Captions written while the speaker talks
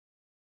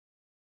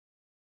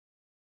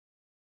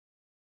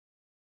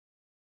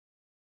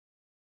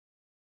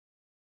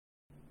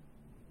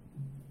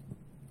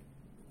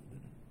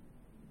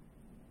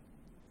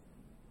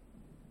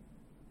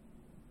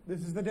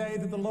This is the day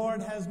that the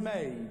Lord has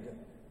made.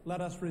 Let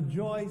us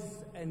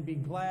rejoice and be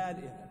glad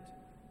in it.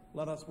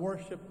 Let us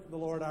worship the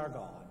Lord our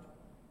God.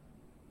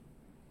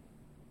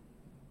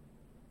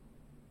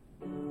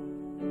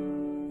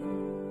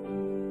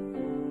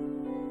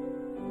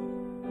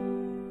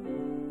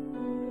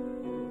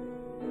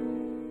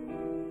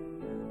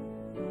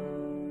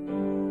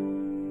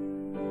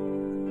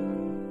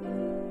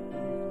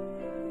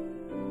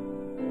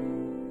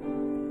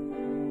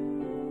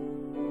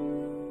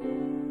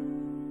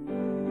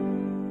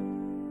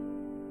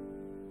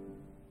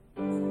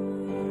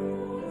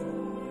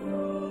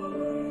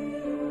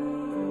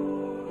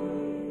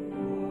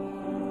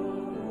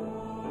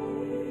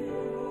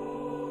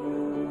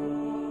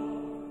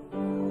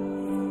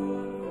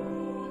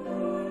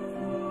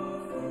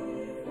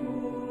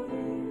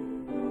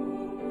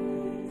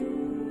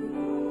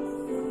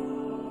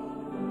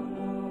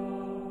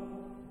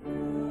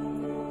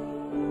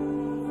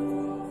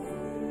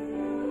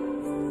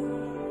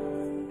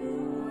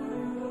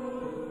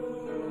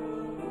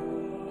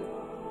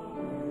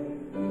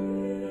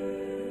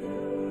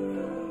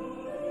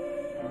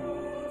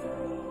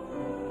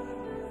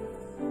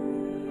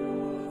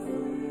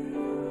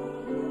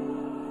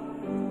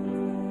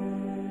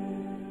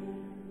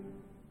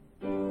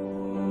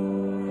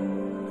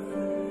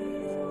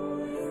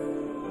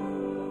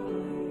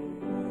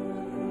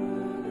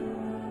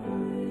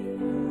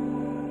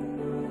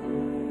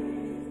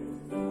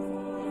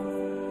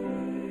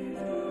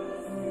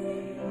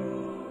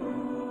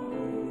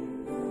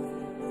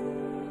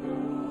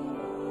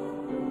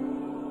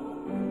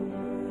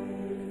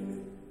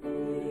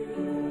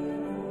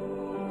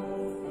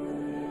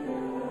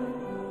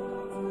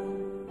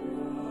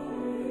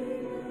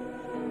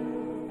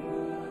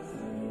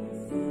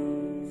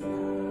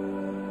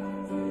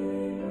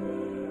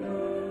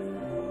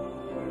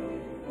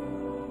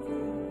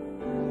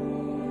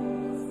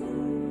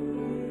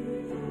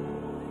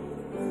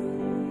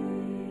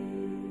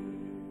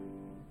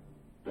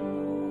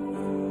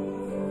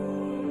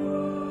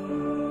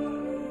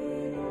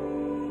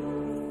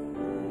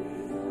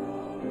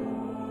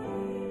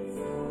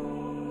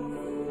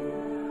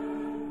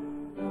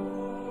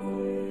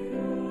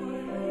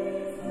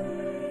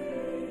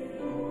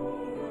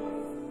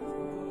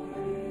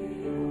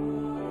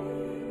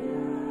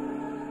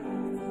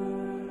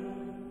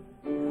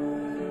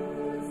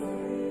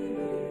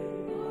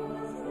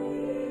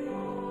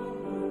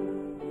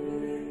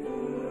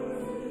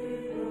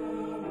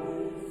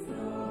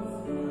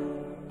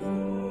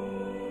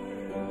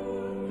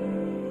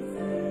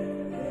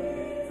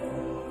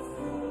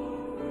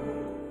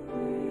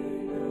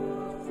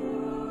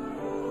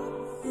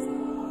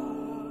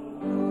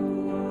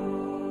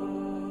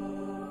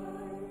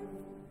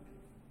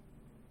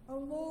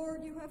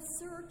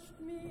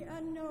 Searched me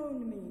and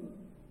known me.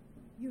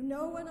 You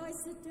know when I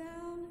sit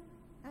down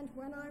and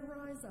when I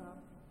rise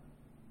up.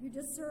 You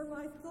discern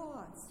my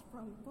thoughts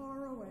from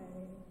far away.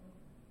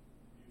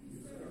 You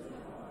search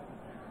out my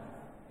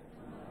path and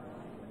my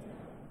lying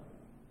down,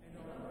 and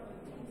are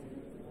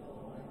acquainted with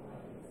all my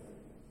ways.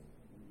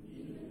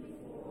 Even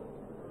before a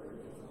word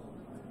is on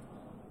my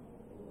tongue,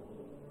 O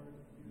Lord,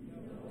 you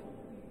know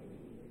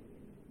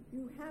me.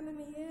 You hem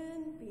me in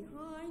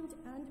behind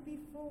and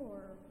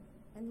before,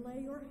 and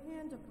lay your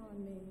hand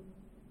upon me.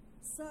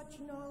 Such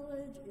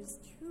knowledge is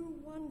too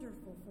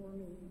wonderful for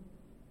me.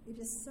 It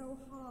is so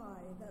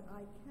high that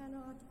I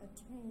cannot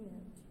attain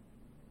it.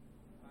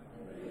 I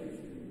praise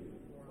you,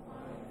 for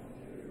I am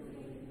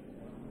fearfully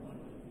and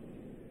wonderfully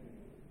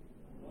made.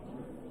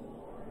 Wonderful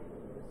are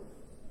your works,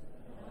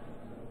 and I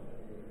know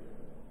very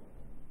well.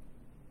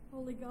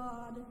 Holy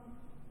God,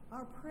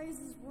 our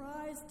praises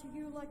rise to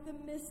you like the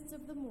mists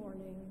of the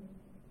morning.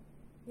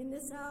 In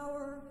this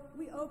hour,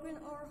 we open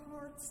our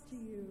hearts to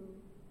you,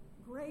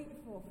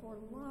 grateful for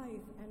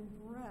life and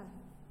breath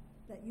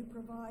that you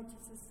provide to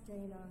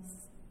sustain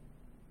us.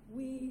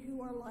 We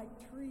who are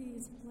like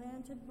trees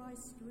planted by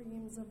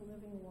streams of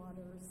living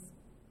waters.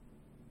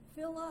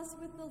 Fill us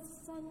with the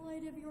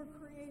sunlight of your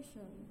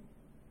creation,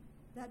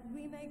 that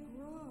we may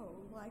grow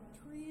like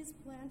trees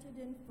planted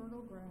in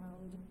fertile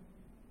ground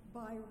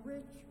by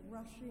rich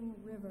rushing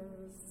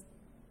rivers,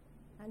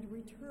 and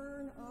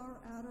return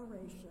our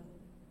adoration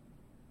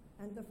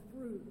and the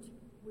fruit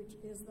which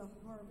is the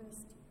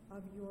harvest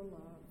of your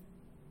love.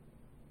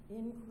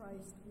 In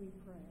Christ we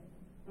pray.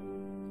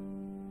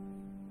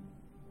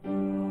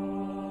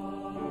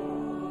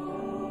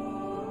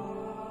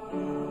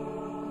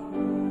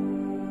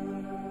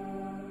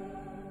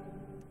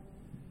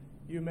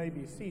 You may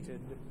be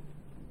seated.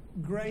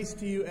 Grace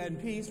to you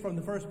and peace from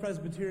the First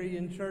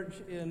Presbyterian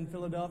Church in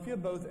Philadelphia,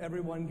 both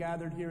everyone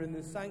gathered here in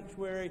this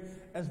sanctuary,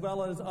 as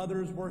well as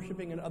others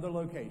worshiping in other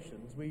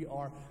locations. We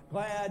are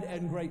glad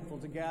and grateful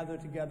to gather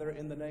together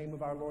in the name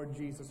of our Lord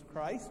Jesus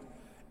Christ.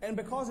 And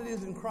because it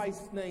is in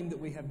Christ's name that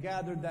we have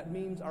gathered, that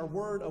means our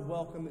word of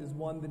welcome is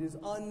one that is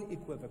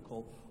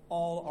unequivocal.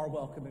 All are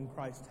welcome in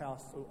Christ's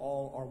house, so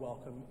all are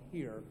welcome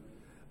here.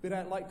 But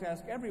I'd like to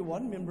ask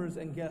everyone, members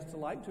and guests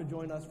alike, to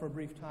join us for a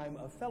brief time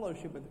of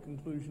fellowship at the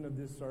conclusion of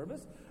this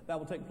service. That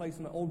will take place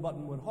in the Old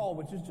Buttonwood Hall,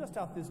 which is just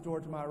out this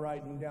door to my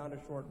right and down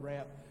a short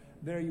ramp.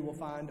 There you will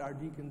find our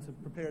deacons have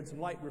prepared some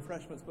light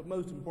refreshments, but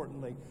most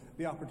importantly,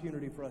 the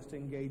opportunity for us to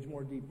engage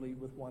more deeply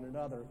with one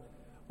another.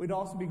 We'd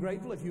also be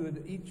grateful if you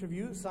would, each of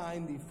you,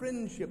 sign the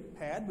friendship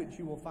pad, which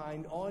you will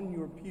find on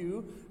your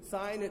pew.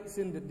 Sign it,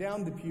 send it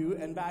down the pew,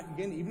 and back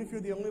again, even if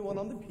you're the only one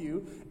on the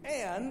pew.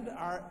 And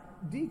our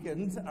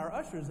deacons, our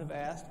ushers, have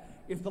asked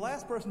if the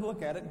last person to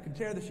look at it could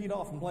tear the sheet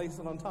off and place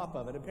it on top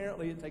of it.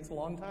 Apparently, it takes a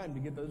long time to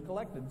get those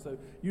collected, so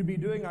you'd be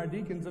doing our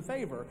deacons a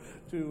favor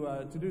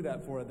to do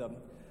that for them.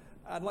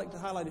 I'd like to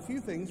highlight a few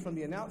things from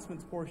the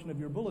announcements portion of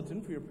your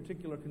bulletin for your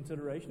particular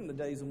consideration in the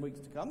days and weeks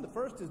to come. The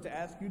first is to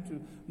ask you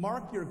to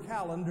mark your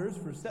calendars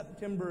for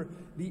September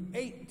the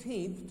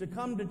 18th to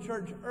come to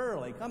church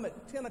early. Come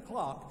at 10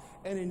 o'clock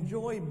and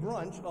enjoy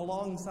brunch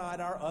alongside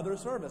our other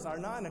service, our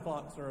 9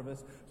 o'clock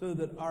service, so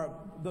that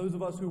those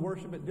of us who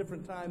worship at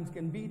different times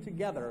can be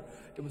together.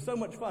 It was so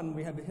much fun.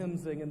 We had the hymn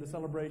sing and the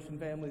celebration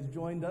families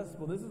joined us.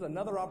 Well, this is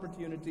another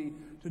opportunity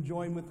to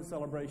join with the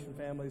celebration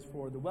families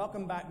for the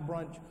Welcome Back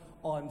brunch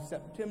on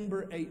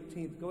September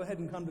 18th. Go ahead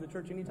and come to the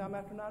church anytime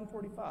after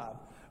 9:45.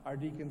 Our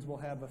deacons will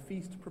have a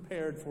feast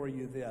prepared for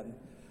you then.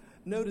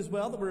 Note as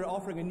well that we're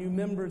offering a new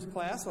members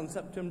class on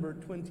September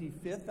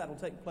 25th. That'll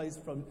take place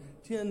from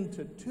 10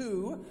 to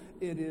 2.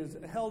 It is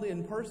held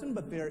in person,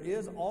 but there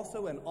is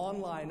also an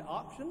online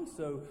option,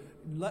 so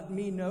let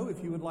me know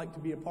if you would like to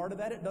be a part of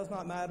that. It does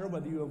not matter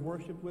whether you have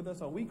worshiped with us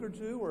a week or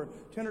two or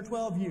 10 or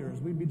 12 years.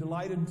 We'd be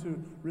delighted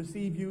to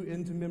receive you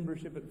into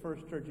membership at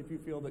First Church if you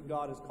feel that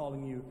God is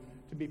calling you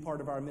to be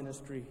part of our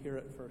ministry here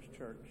at First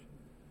Church.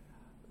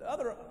 The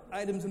other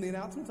items in the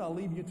announcements I'll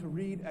leave you to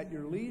read at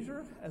your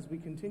leisure as we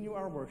continue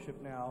our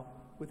worship now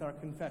with our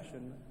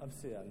confession of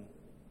sin.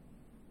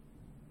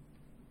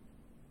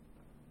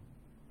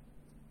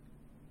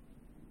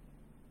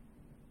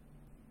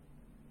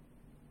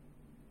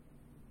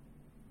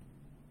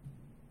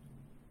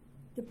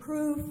 The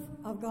proof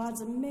of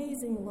God's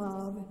amazing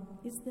love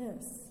is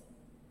this,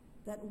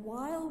 that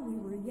while we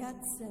were yet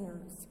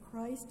sinners,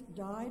 Christ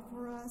died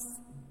for us,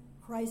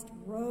 Christ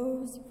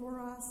rose for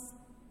us,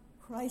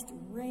 Christ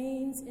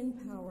reigns in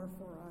power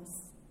for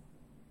us.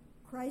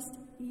 Christ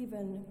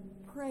even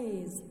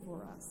prays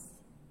for us.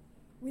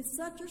 With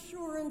such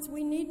assurance,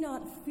 we need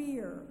not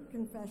fear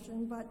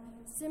confession, but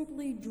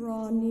simply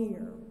draw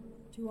near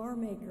to our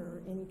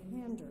Maker in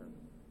candor.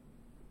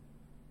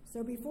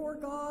 So before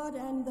God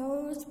and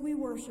those we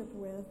worship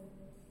with,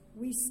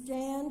 we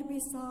stand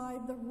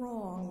beside the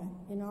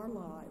wrong in our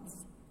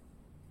lives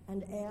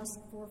and ask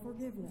for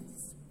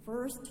forgiveness,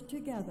 first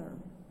together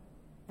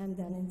and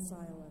then in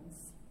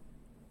silence.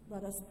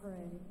 Let us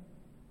pray.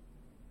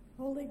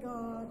 Holy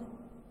God,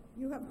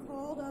 you have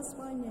called us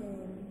by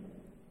name.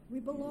 We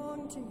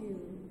belong to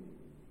you.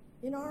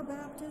 In our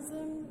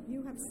baptism,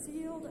 you have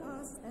sealed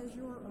us as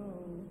your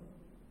own.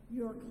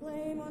 Your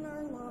claim on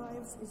our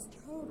lives is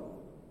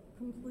total,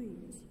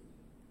 complete.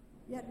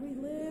 Yet we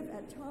live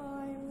at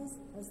times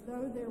as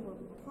though there were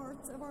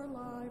parts of our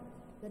life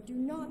that do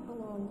not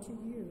belong to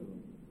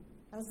you,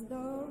 as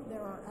though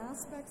there are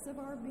aspects of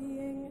our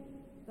being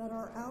that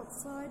are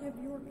outside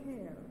of your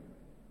care.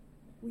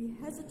 We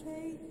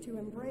hesitate to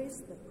embrace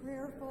the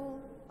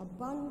prayerful,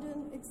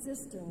 abundant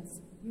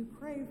existence you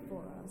crave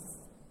for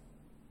us.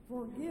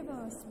 Forgive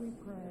us, we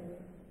pray,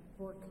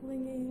 for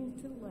clinging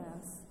to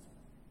less.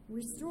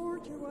 Restore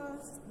to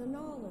us the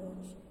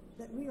knowledge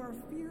that we are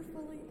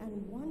fearfully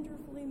and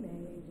wonderfully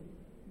made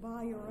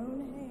by your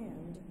own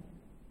hand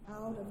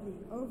out of the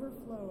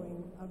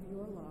overflowing of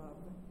your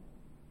love.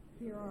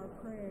 Hear our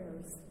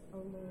prayers, O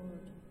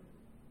Lord.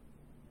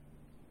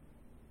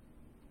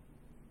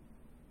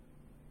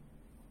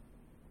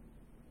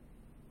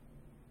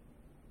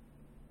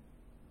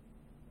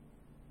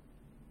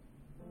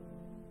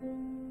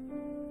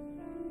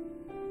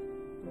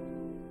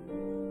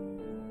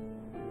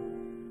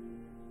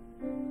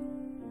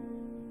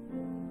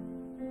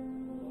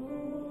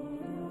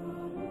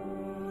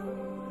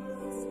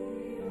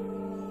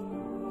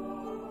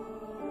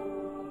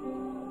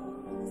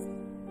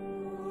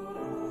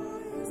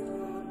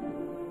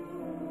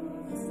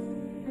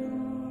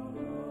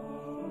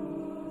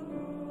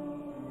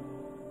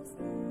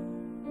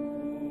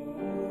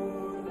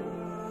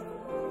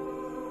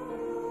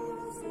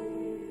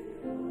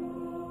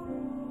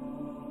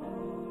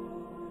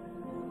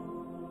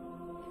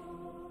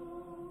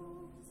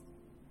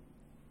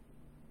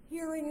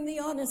 Hearing the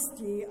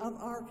honesty of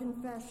our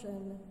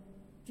confession,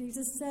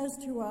 Jesus says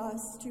to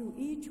us, to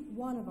each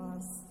one of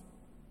us,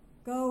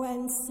 "Go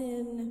and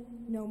sin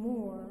no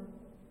more,"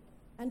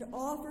 and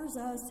offers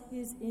us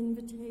his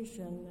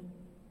invitation,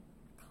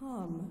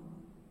 "Come,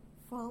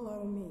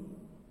 follow me."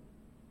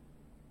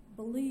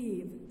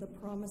 Believe the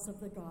promise of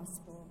the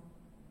gospel.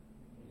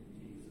 In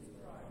Jesus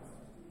Christ,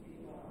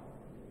 we are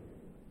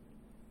forgiven.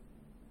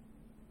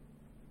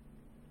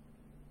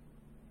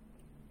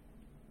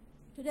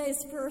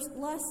 Today's first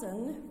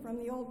lesson from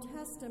the Old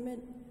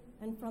Testament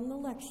and from the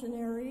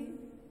lectionary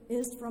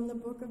is from the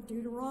book of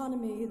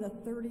Deuteronomy, the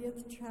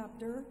 30th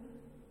chapter,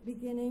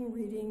 beginning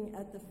reading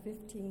at the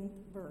 15th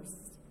verse.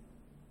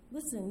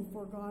 Listen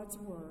for God's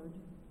word.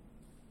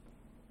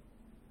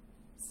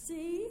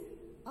 See,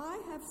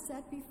 I have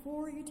set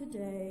before you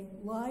today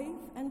life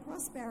and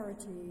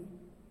prosperity,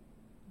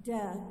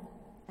 death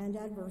and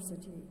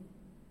adversity.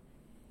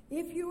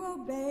 If you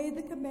obey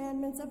the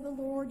commandments of the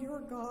Lord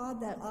your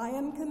God that I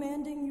am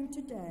commanding you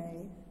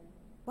today,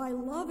 by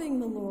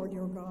loving the Lord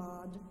your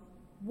God,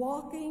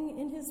 walking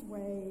in his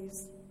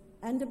ways,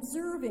 and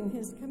observing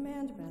his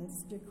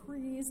commandments,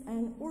 decrees,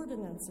 and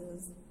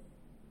ordinances,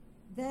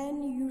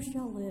 then you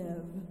shall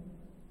live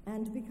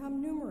and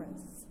become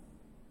numerous,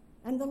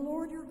 and the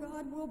Lord your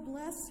God will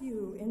bless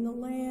you in the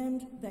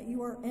land that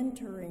you are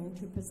entering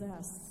to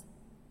possess.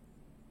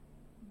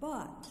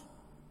 But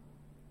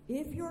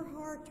if your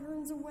heart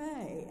turns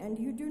away and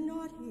you do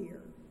not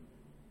hear,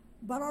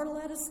 but are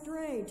led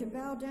astray to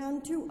bow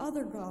down to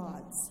other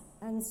gods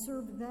and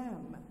serve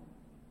them,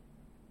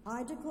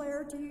 I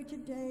declare to you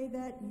today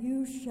that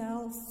you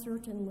shall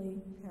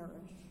certainly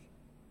perish.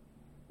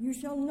 You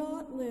shall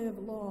not live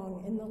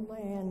long in the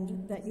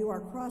land that you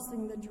are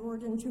crossing the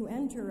Jordan to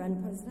enter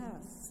and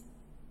possess.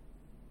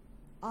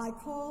 I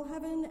call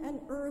heaven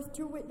and earth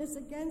to witness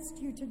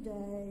against you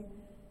today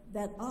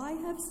that I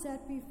have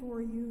set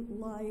before you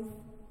life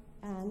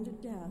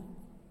and death,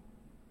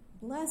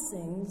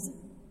 blessings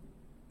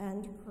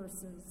and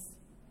curses.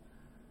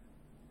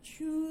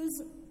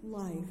 Choose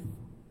life,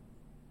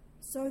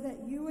 so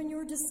that you and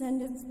your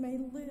descendants may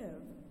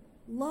live,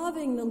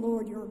 loving the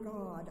Lord your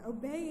God,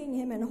 obeying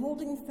him and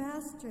holding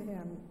fast to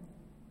him.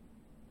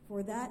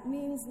 For that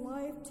means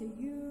life to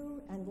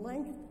you and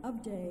length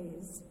of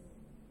days,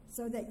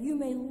 so that you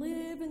may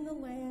live in the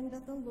land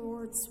that the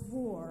Lord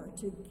swore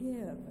to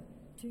give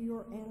to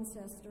your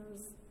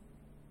ancestors,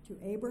 to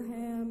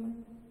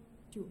Abraham,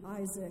 to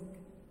Isaac,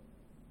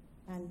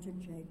 and to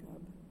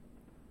Jacob.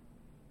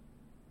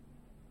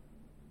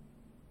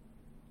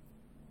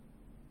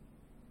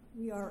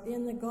 We are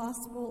in the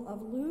Gospel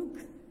of Luke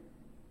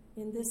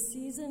in this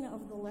season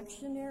of the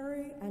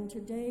lectionary, and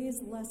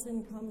today's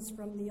lesson comes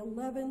from the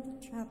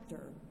 11th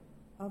chapter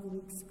of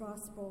Luke's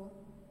Gospel,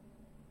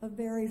 a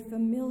very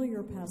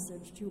familiar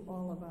passage to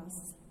all of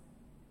us.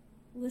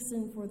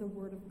 Listen for the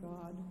word of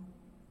God.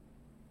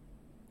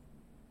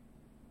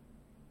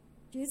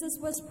 Jesus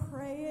was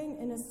praying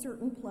in a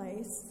certain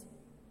place,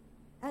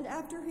 and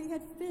after he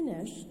had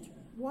finished,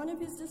 one of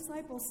his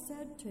disciples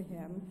said to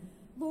him,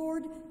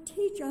 "Lord,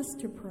 teach us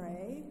to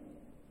pray,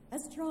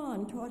 as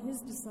John taught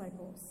his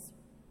disciples."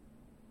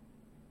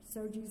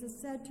 So Jesus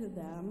said to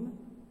them,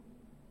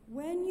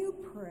 "When you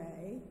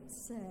pray,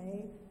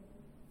 say,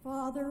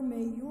 'Father,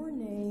 may your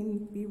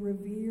name be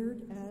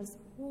revered as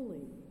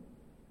holy.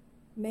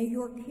 May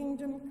your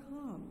kingdom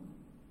come.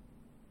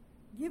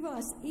 Give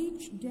us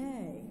each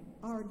day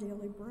our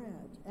daily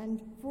bread,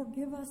 and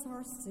forgive us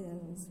our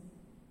sins,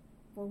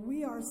 for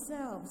we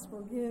ourselves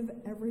forgive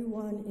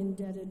everyone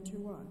indebted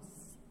to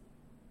us.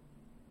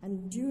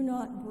 And do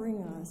not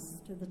bring us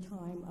to the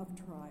time of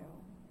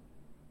trial.'"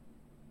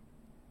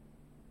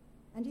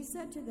 And he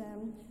said to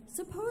them,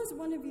 "Suppose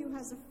one of you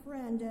has a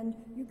friend, and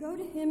you go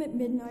to him at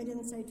midnight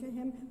and say to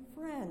him,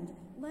 'Friend,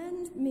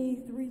 lend me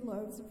 3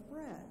 loaves of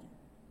bread,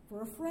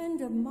 for a friend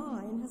of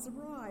mine has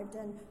arrived,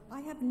 and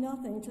I have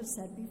nothing to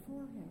set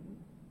before him.'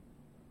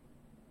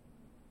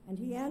 And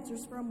he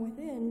answers from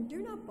within,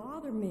 'Do not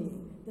bother me.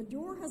 The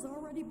door has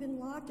already been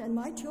locked, and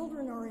my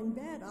children are in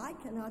bed. I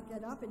cannot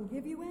get up and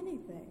give you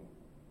anything.'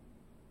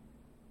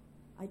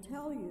 I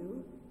tell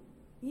you,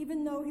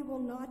 even though he will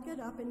not get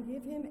up and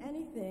give him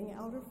anything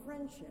out of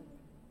friendship,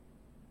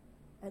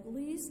 at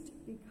least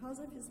because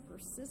of his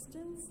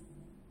persistence,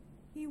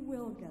 he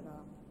will get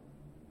up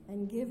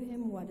and give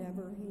him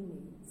whatever he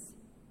needs.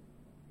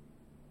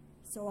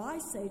 So I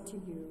say to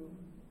you,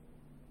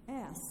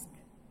 ask,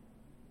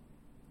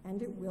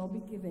 and it will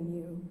be given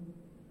you.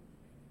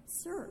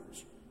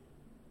 Search,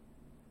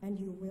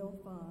 and you will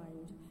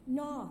find.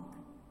 Knock,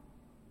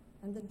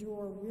 and the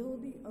door will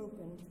be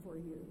opened for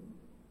you.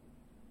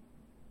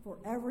 For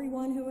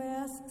everyone who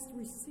asks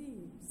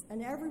receives,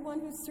 and everyone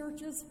who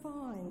searches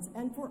finds,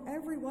 and for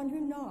everyone who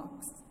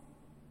knocks,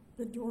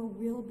 the door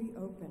will be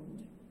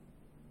opened.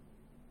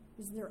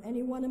 Is there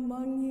anyone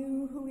among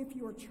you who, if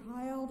your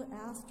child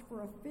asked for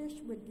a fish,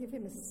 would give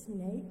him a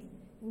snake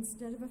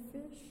instead of a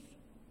fish?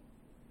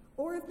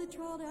 Or if the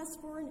child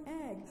asked for an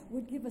egg,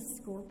 would give a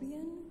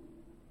scorpion?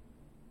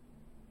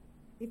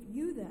 If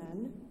you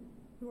then,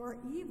 who are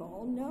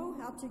evil, know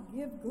how to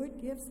give good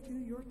gifts to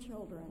your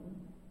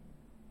children,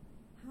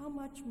 how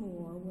much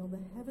more will the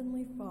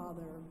Heavenly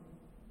Father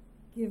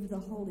give the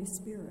Holy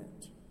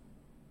Spirit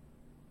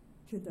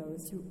to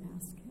those who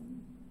ask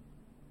him?"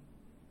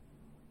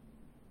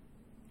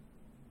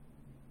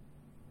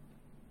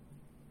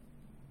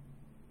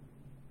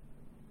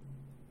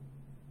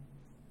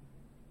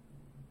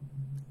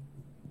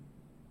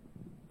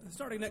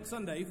 Starting next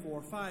Sunday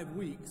for 5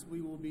 weeks, we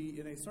will be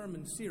in a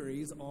sermon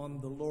series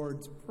on the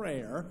Lord's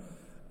Prayer.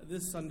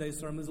 This Sunday's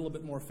sermon is a little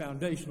bit more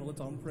foundational. It's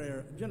on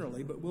prayer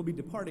generally, but we'll be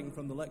departing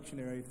from the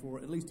lectionary for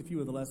at least a few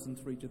of the lessons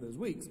for each of those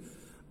weeks.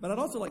 But I'd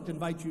also like to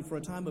invite you for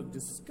a time of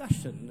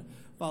discussion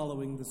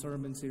following the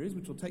sermon series,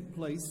 which will take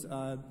place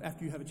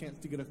after you have a chance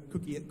to get a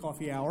cookie at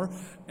coffee hour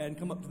and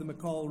come up to the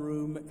McCall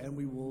room, and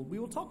we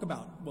will talk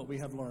about what we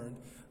have learned.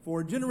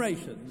 For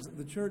generations,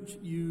 the church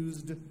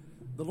used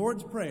the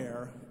Lord's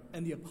Prayer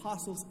and the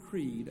Apostles'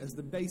 Creed as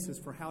the basis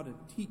for how to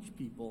teach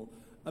people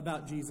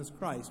about Jesus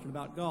Christ and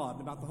about God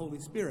and about the Holy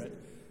Spirit.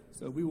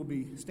 So we will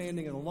be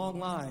standing in a long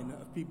line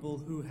of people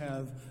who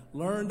have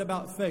learned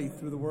about faith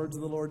through the words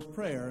of the Lord's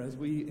Prayer as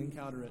we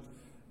encounter it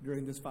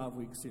during this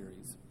 5-week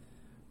series.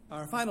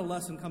 Our final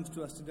lesson comes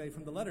to us today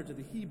from the letter to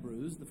the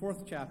Hebrews, the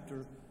 4th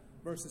chapter,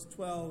 verses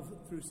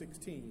 12 through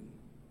 16.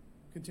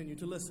 Continue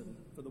to listen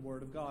for the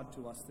word of God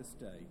to us this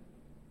day.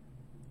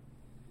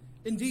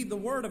 Indeed, the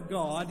word of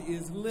God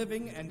is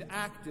living and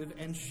active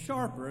and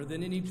sharper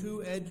than any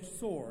two-edged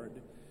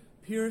sword,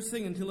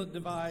 piercing until it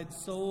divides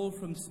soul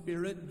from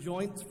spirit,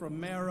 joints from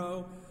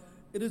marrow.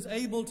 It is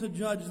able to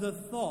judge the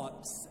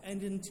thoughts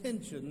and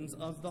intentions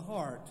of the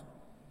heart.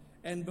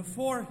 And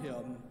before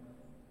him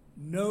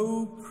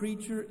no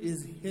creature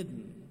is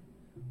hidden,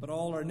 but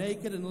all are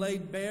naked and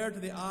laid bare to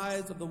the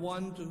eyes of the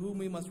one to whom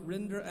we must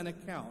render an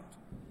account.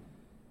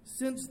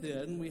 Since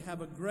then we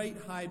have a great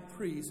high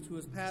priest who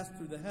has passed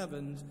through the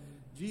heavens,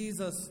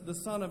 Jesus, the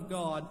Son of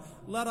God.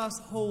 Let us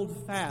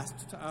hold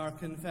fast to our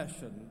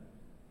confession.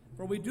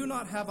 For we do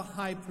not have a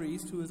high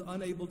priest who is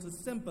unable to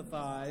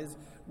sympathize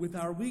with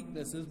our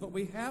weaknesses, but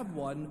we have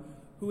one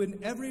who in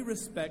every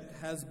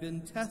respect has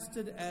been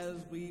tested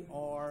as we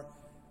are,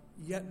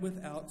 yet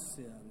without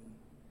sin.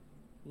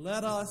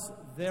 Let us,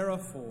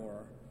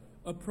 therefore,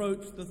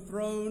 approach the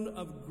throne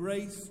of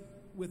grace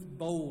with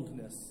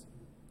boldness,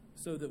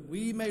 so that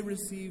we may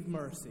receive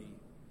mercy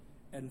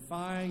and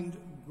find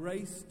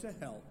grace to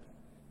help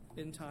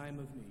in time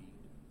of need.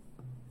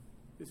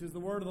 This is the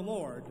word of the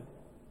Lord.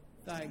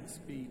 Thanks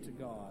be to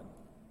God.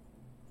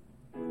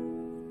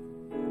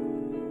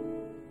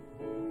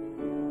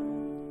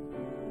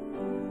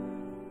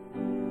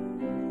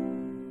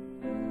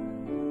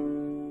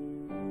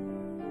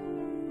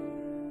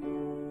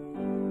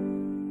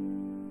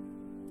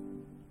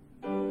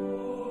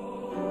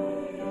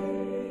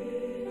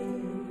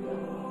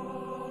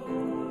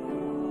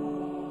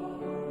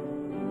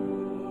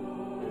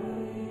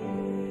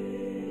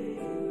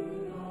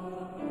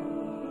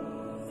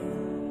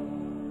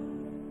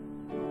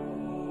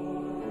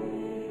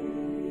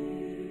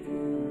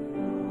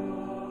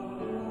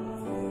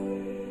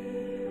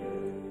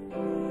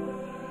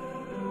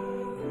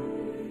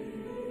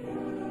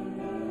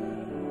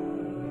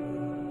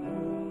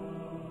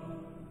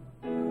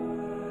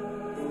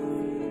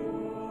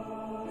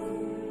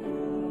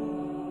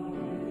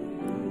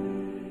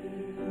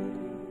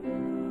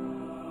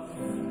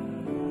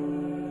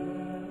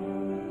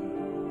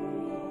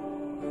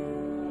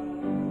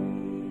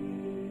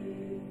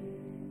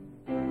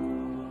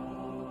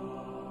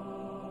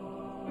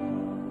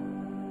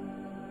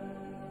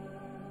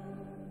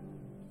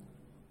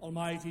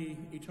 Almighty,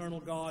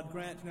 eternal God,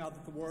 grant now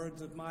that the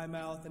words of my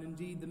mouth and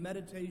indeed the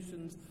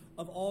meditations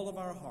of all of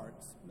our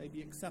hearts may be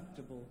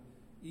acceptable,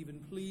 even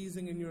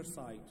pleasing in your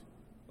sight,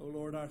 O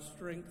Lord, our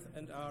strength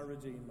and our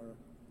Redeemer.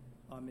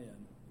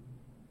 Amen.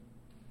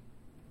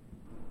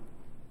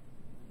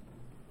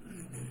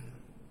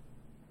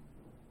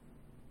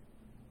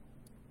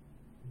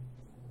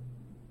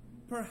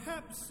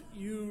 Perhaps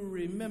you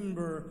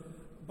remember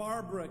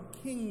Barbara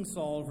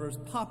Kingsolver's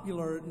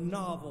popular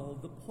novel,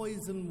 The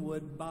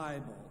Poisonwood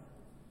Bible.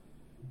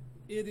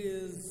 It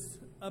is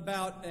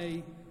about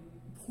a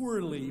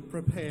poorly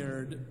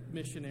prepared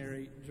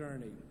missionary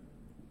journey.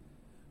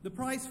 The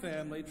Price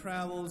family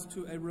travels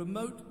to a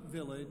remote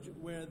village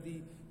where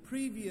the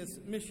previous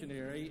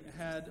missionary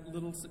had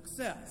little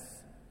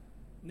success.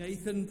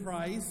 Nathan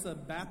Price, a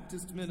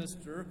Baptist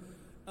minister,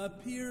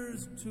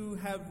 appears to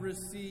have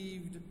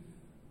received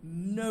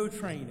no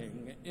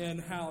training in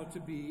how to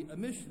be a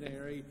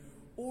missionary,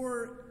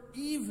 or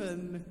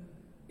even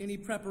any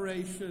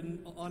preparation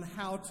on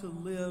how to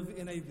live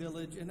in a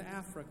village in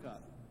Africa.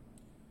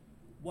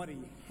 What he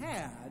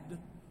had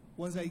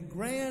was a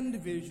grand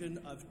vision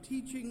of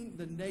teaching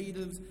the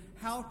natives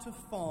how to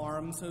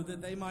farm so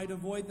that they might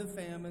avoid the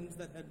famines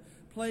that had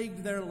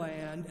plagued their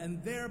land,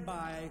 and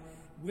thereby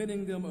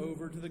winning them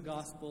over to the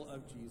gospel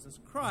of Jesus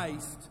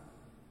Christ.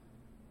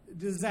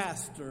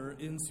 Disaster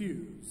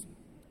ensues.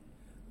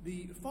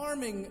 The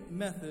farming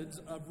methods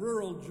of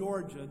rural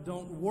Georgia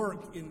don't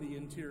work in the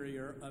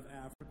interior of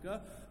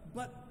Africa,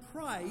 but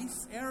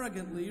Price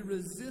arrogantly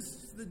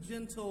resists the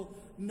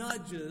gentle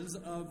nudges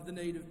of the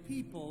native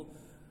people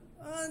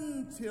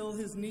until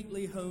his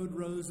neatly hoed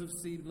rows of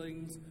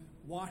seedlings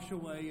wash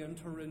away in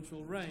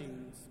torrential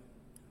rains.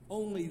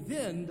 Only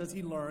then does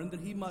he learn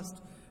that he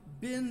must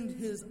bend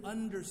his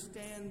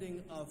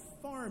understanding of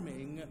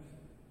farming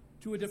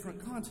to a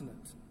different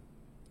continent.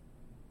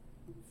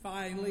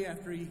 Finally,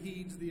 after he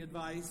heeds the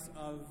advice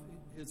of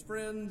his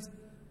friends,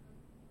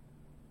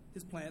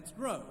 his plants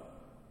grow.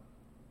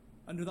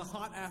 Under the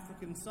hot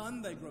African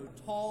sun, they grow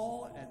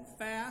tall and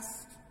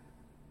fast,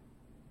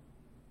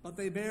 but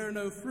they bear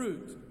no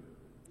fruit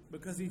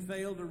because he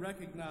failed to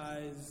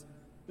recognize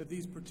that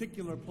these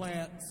particular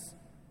plants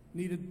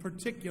needed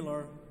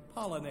particular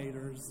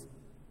pollinators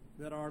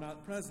that are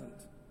not present.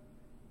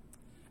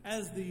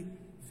 As the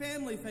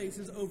family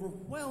faces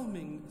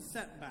overwhelming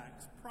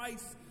setbacks,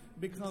 Price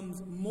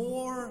becomes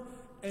more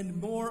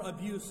and more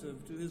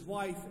abusive to his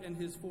wife and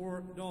his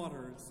 4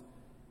 daughters.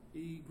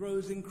 He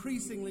grows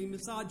increasingly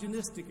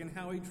misogynistic in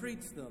how he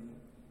treats them,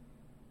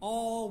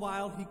 all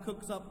while he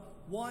cooks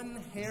up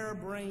one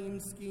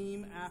harebrained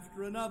scheme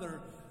after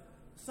another,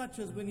 such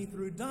as when he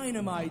threw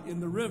dynamite in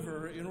the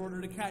river in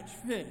order to catch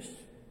fish,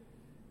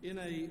 in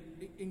an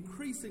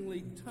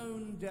increasingly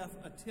tone-deaf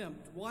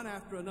attempt, one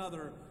after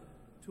another,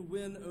 to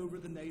win over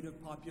the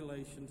native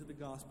population to the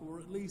gospel, or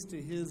at least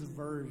to his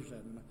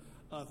version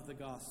of the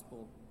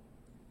gospel.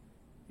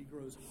 He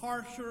grows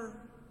harsher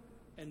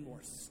and more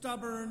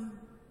stubborn,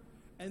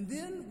 and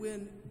then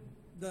when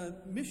the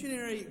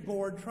missionary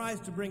board tries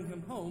to bring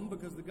him home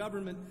because the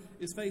government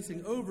is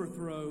facing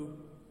overthrow,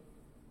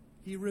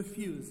 he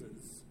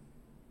refuses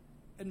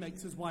and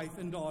makes his wife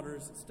and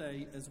daughters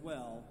stay as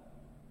well.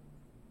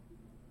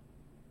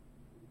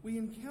 We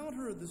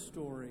encounter the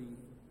story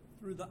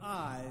through the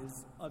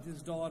eyes of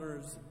his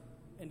daughters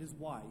and his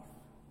wife,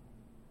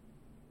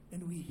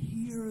 and we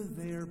hear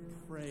their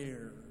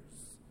prayers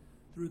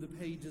through the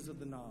pages of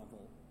the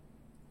novel.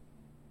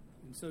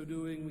 In so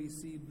doing, we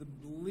see the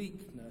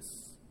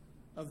bleakness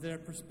of their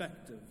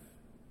perspective.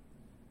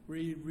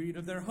 We read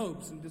of their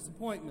hopes and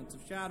disappointments,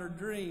 of shattered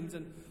dreams,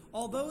 and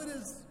although it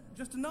is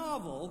just a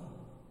novel,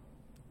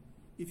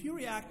 if you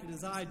reacted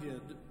as I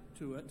did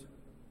to it,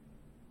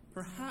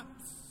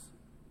 perhaps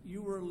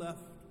you were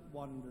left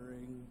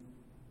wondering,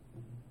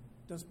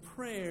 does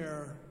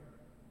prayer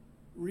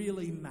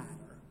really matter?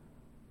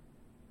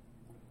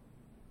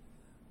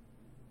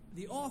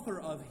 The author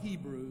of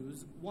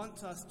Hebrews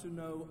wants us to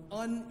know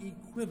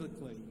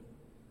unequivocally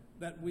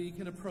that we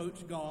can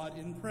approach God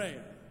in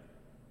prayer.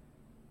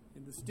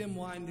 In the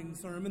stem-winding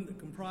sermon that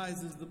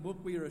comprises the book,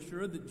 we are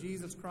assured that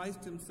Jesus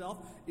Christ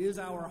himself is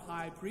our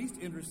high priest,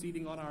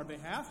 interceding on our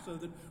behalf, so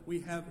that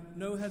we have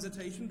no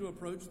hesitation to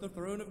approach the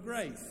throne of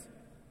grace.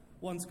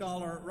 One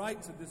scholar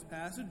writes of this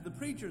passage, the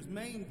preacher's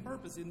main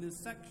purpose in this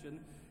section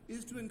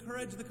is to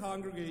encourage the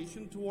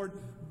congregation toward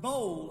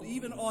bold,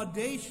 even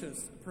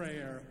audacious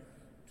prayer,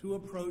 to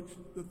approach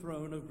the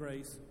throne of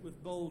grace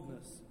with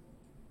boldness.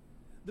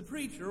 The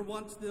preacher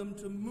wants them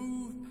to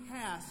move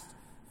past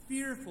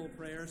fearful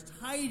prayers,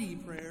 tidy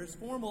prayers,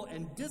 formal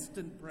and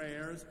distant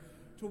prayers,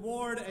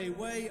 toward a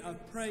way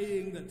of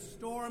praying that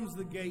storms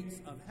the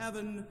gates of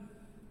heaven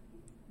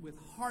with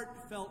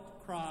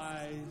heartfelt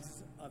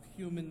cries of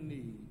human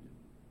need.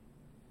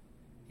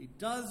 He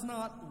does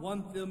not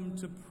want them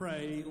to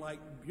pray like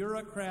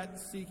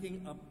bureaucrats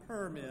seeking a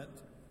permit,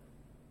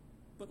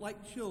 but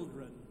like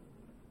children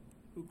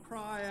who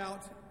cry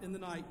out in the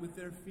night with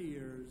their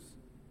fears,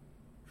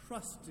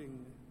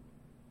 trusting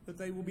that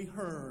they will be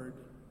heard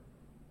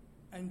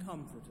and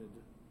comforted.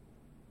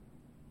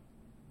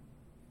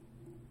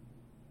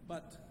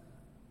 But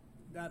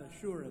that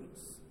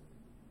assurance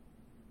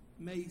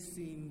may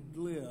seem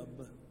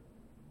glib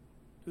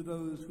to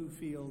those who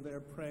feel their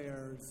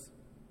prayers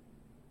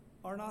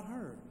are not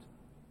heard.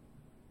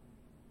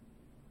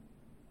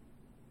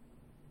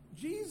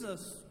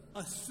 Jesus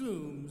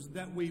assumes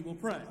that we will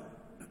pray.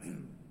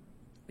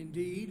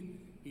 Indeed,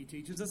 he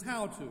teaches us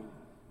how to,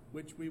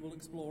 which we will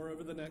explore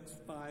over the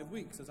next 5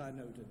 weeks, as I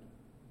noted.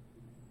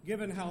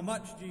 Given how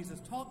much Jesus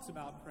talks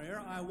about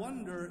prayer, I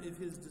wonder if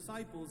his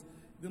disciples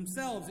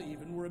themselves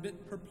even were a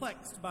bit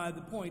perplexed by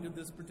the point of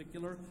this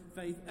particular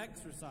faith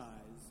exercise.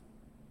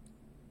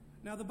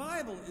 Now, the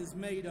Bible is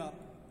made up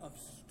of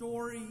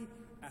story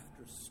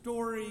after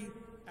story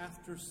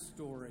after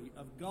story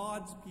of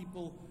God's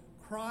people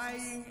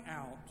crying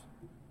out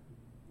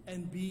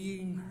and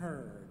being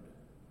heard.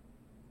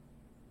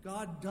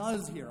 God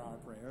does hear our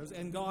prayers,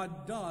 and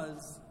God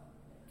does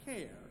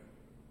care.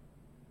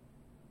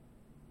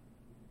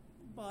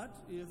 But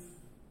if,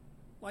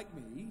 like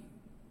me,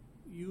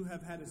 you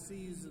have had a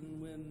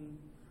season when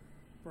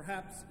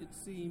perhaps it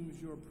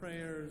seems your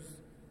prayers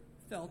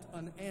felt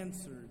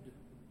unanswered,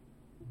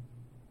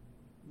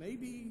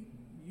 maybe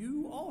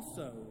you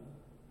also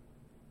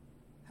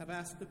have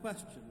asked the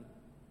question,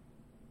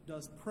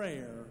 does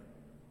prayer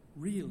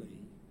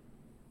really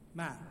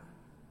matter?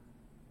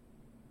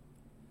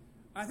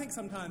 I think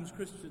sometimes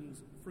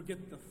Christians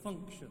forget the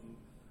function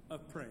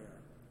of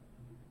prayer.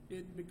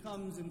 It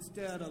becomes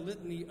instead a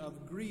litany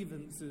of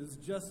grievances,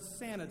 just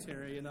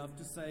sanitary enough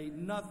to say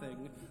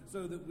nothing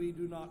so that we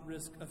do not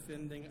risk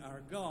offending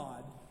our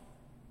God.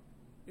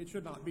 It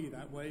should not be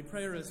that way.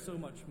 Prayer is so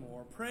much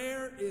more.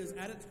 Prayer is,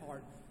 at its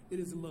heart, it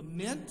is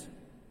lament.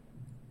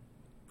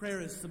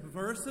 Prayer is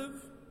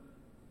subversive.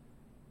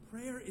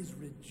 Prayer is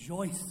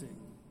rejoicing.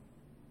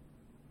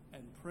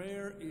 And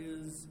prayer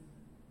is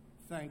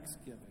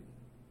thanksgiving.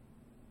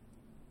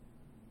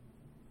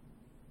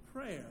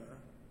 Prayer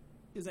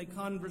is a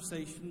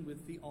conversation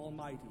with the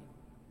Almighty.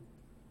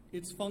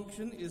 Its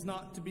function is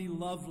not to be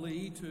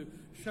lovely, to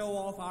show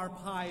off our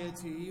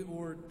piety,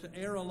 or to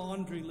air a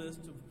laundry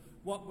list of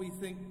what we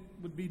think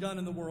would be done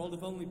in the world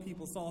if only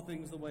people saw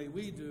things the way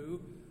we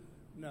do.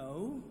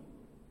 No,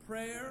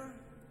 prayer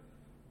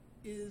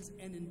is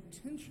an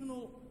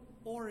intentional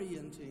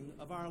orienting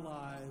of our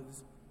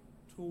lives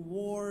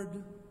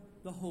toward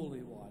the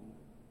Holy One.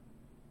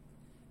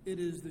 It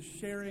is the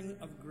sharing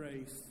of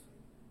grace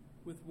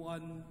with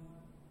one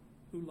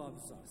who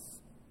loves us.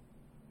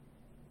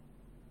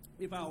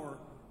 If our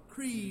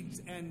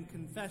creeds and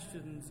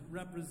confessions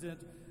represent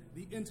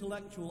the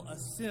intellectual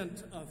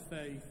assent of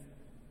faith,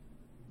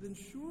 then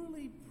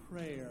surely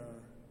prayer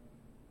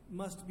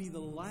must be the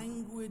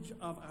language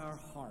of our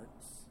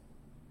hearts,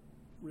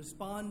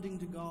 responding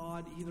to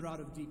God either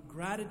out of deep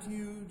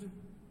gratitude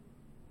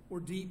or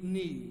deep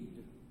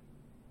need.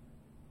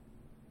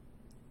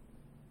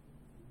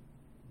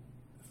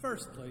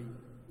 Firstly,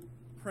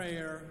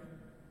 prayer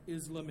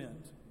is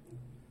lament.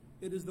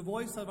 It is the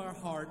voice of our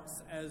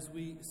hearts as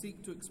we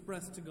seek to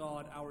express to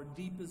God our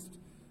deepest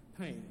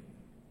pain.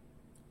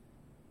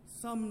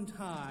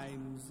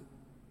 Sometimes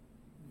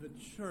the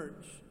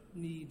church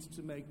needs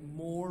to make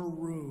more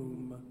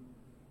room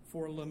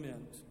for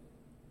lament.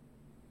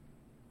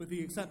 With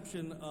the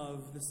exception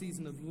of the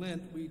season of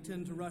Lent, we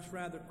tend to rush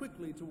rather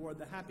quickly toward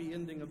the happy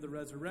ending of the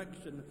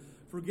resurrection,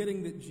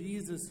 forgetting that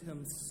Jesus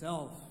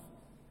himself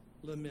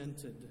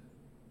lamented.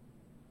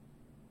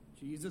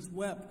 Jesus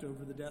wept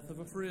over the death of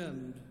a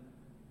friend.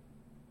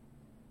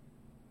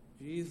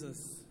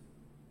 Jesus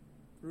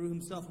threw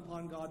himself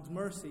upon God's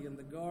mercy in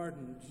the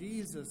garden.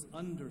 Jesus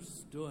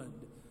understood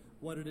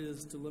what it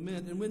is to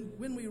lament. And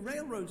when we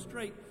railroad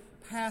straight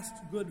past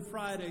Good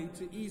Friday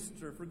to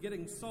Easter,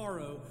 forgetting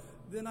sorrow,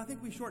 then I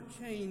think we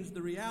shortchange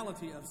the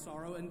reality of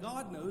sorrow. And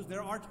God knows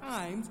there are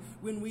times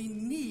when we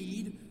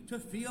need to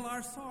feel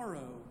our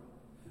sorrow.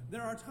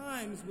 There are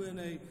times when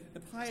a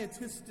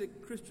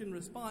pietistic Christian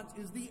response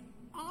is the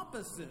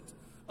opposite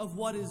of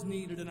what is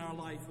needed in our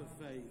life of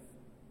faith.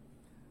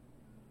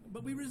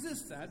 But we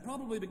resist that,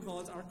 probably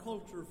because our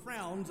culture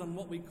frowns on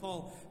what we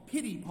call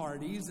pity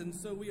parties, and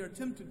so we are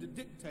tempted to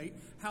dictate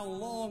how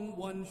long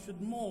one should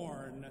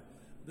mourn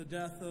the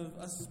death of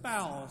a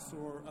spouse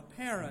or a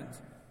parent,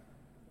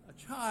 a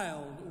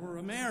child or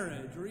a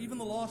marriage, or even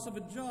the loss of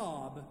a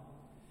job.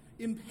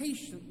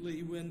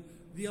 Impatiently, when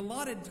the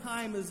allotted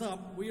time is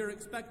up, we are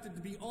expected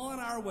to be on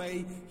our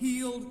way,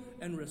 healed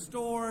and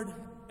restored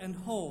and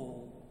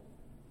whole.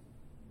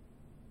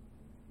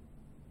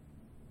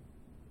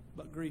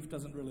 But grief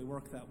doesn't really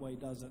work that way,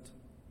 does it?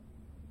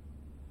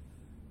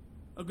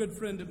 A good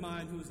friend of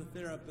mine who is a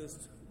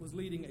therapist was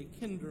leading a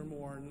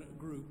Kindermorgen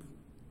group.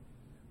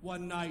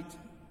 One night,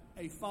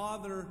 a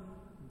father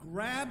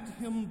grabbed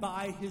him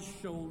by his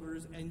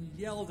shoulders and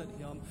yelled at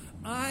him,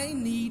 "I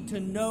need to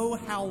know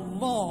how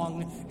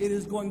long it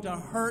is going to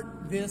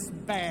hurt this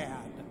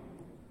bad."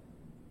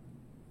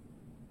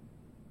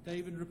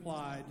 David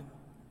replied,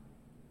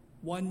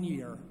 1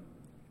 year.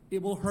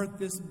 It will hurt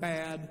this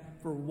bad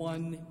for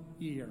 1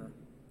 year.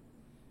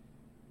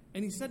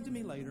 And he said to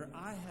me later,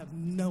 I have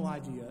no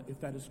idea if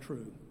that is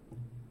true,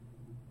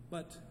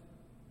 but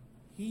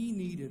he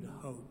needed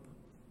hope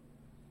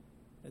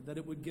that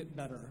it would get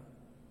better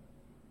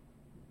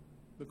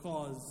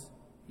because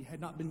he had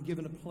not been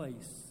given a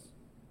place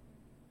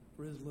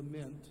for his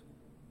lament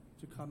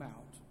to come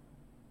out.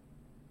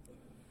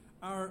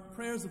 Our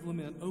prayers of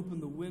lament open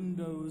the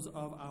windows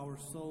of our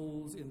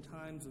souls in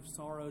times of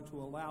sorrow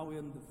to allow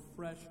in the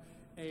fresh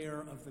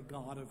air of the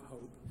God of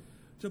hope.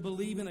 To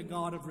believe in a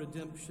God of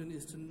redemption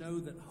is to know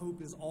that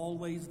hope is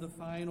always the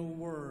final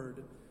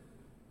word.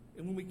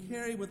 And when we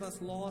carry with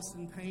us loss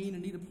and pain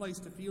and need a place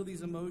to feel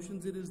these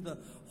emotions, it is the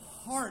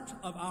heart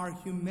of our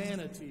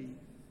humanity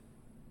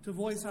to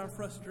voice our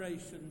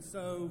frustration.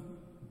 So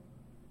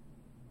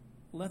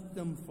let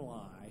them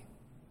fly.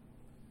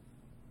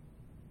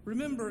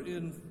 Remember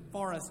in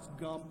Forrest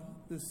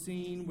Gump, the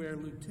scene where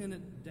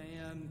Lieutenant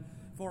Dan,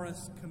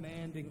 Forrest's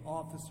commanding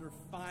officer,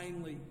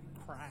 finally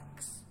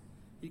cracks.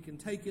 He can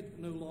take it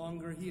no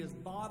longer. He has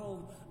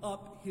bottled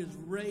up his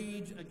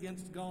rage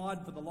against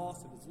God for the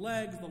loss of his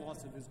legs, the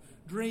loss of his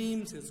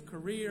dreams, his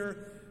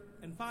career.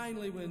 And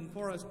finally, when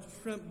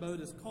Forrest's shrimp boat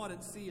is caught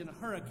at sea in a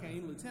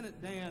hurricane,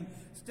 Lieutenant Dan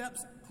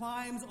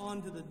climbs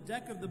onto the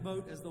deck of the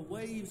boat as the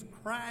waves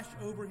crash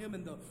over him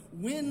and the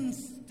wind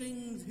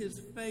stings his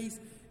face,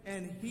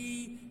 and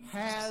he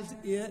has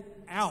it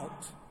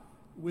out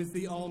with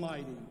the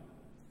Almighty.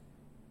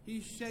 He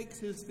shakes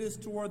his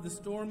fist toward the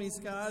stormy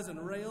skies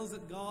and rails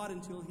at God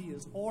until he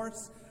is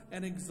hoarse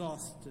and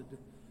exhausted.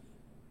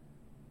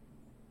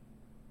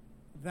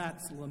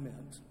 That's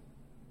lament.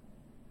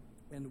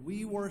 And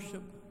we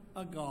worship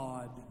a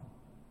God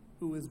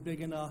who is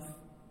big enough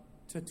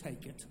to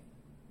take it.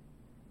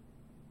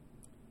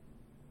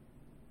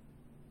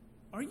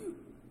 Are you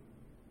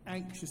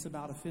anxious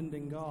about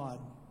offending God?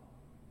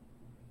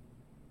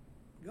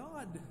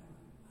 God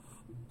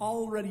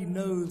already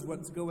knows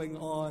what's going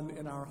on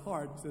in our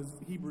hearts. As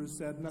Hebrews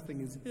said, nothing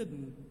is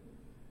hidden.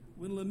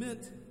 When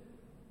lament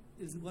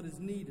is what is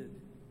needed,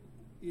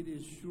 it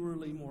is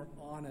surely more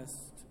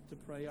honest to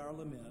pray our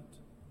lament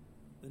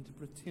than to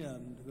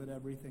pretend that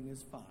everything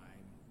is fine.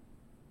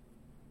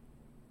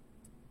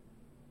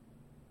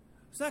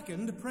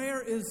 Second,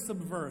 prayer is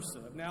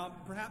subversive. Now,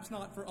 perhaps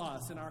not for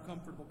us in our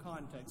comfortable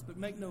context, but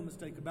make no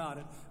mistake about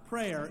it,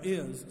 prayer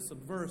is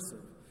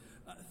subversive.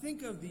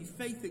 Think of the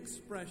faith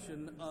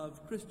expression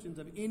of Christians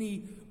of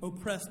any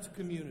oppressed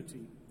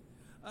community.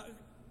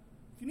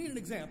 If you need an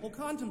example,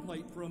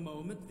 contemplate for a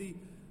moment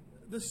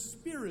the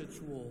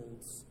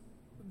spirituals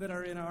that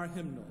are in our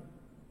hymnal.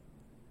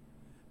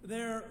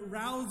 Their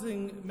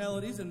rousing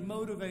melodies and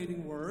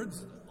motivating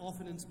words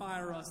often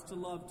inspire us to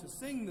love to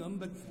sing them,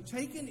 but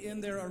taken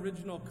in their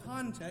original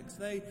context,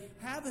 they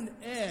have an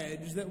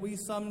edge that we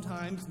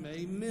sometimes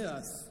may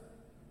miss.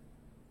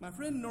 My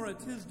friend Nora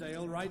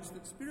Tisdale writes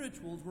that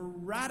spirituals were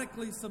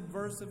radically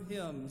subversive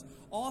hymns,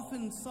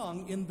 often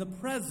sung in the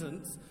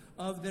presence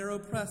of their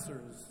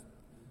oppressors.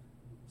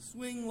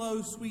 Swing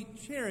Low,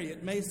 Sweet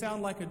Chariot may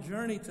sound like a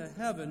journey to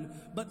heaven,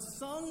 but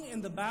sung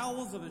in the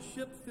bowels of a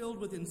ship filled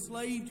with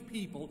enslaved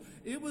people,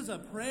 it was a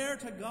prayer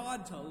to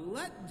God to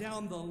let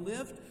down the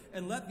lift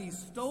and let these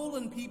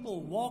stolen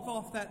people walk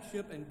off that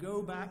ship and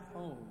go back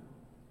home.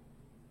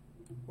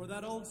 Or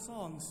that old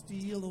song,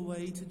 Steal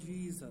Away to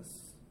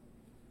Jesus.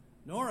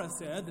 Nora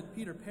said that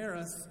Peter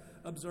Paris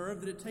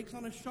observed that it takes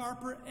on a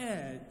sharper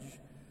edge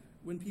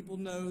when people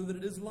know that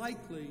it was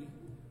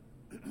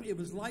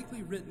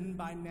likely written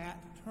by Nat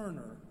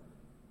Turner,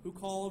 who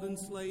called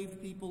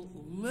enslaved people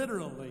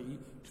literally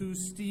to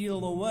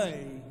steal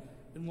away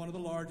in one of the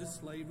largest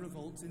slave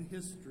revolts in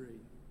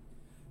history.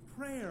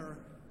 Prayer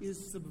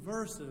is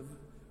subversive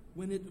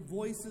when it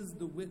voices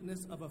the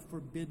witness of a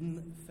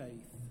forbidden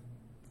faith.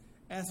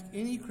 Ask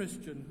any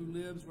Christian who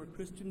lives where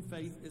Christian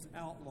faith is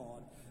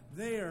outlawed.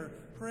 There,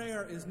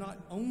 prayer is not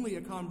only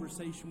a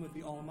conversation with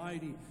the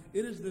Almighty,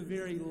 it is the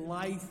very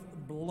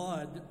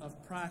lifeblood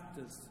of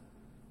practice.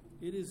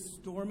 It is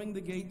storming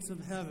the gates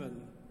of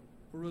heaven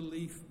for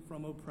relief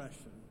from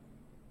oppression.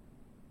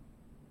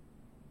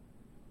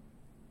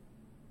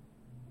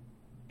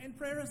 And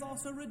prayer is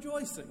also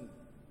rejoicing.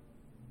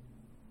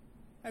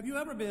 Have you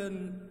ever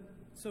been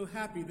so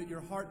happy that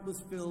your heart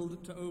was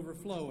filled to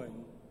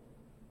overflowing?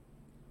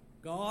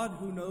 God,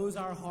 who knows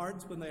our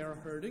hearts when they are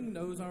hurting,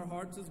 knows our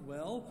hearts as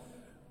well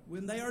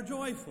when they are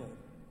joyful.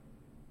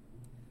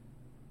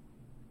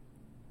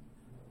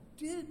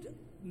 Did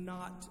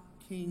not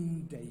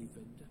King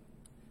David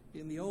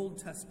in the Old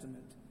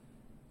Testament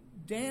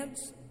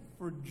dance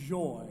for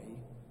joy,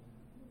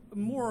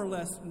 more or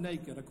less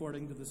naked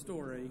according to the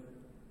story,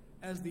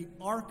 as the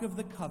Ark of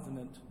the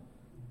Covenant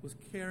was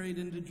carried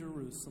into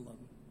Jerusalem?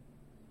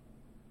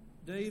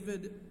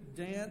 David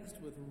danced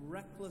with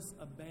reckless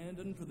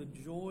abandon for the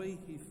joy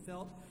he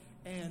felt,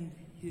 and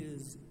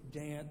his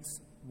dance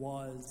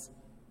was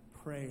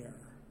prayer.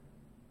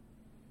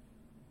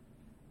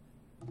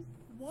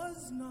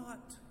 Was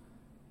not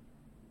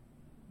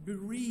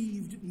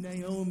bereaved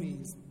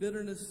Naomi's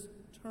bitterness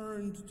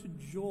turned to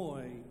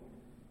joy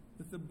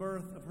with the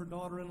birth of her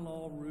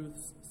daughter-in-law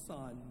Ruth's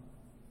son?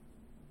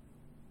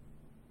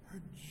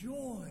 Her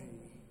joy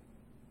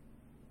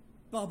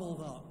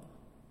bubbled up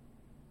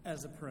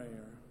as a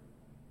prayer.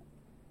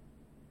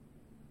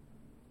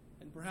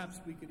 And perhaps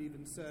we could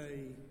even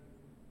say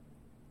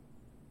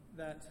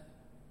that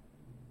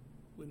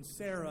when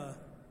Sarah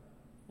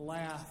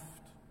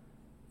laughed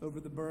over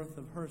the birth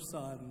of her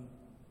son,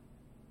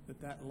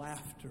 that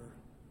laughter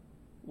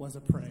was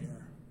a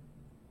prayer.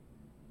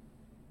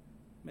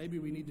 Maybe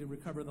we need to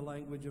recover the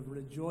language of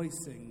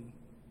rejoicing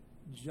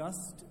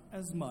just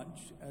as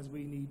much as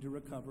we need to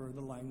recover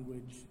the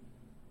language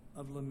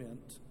of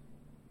lament.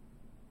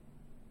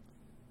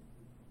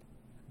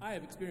 I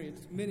have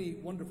experienced many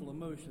wonderful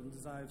emotions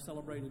as I have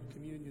celebrated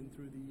communion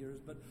through the years,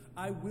 but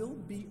I will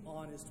be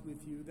honest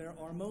with you, there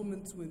are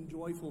moments when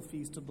joyful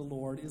feast of the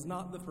Lord is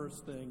not the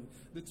first thing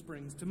that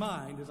springs to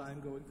mind as I'm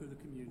going through the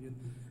communion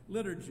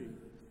liturgy.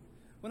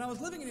 When I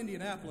was living in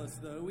Indianapolis,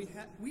 though,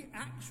 we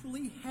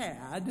actually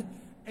had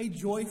a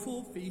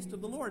joyful feast of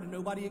the Lord, and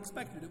nobody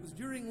expected it. It was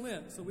during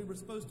Lent, so we were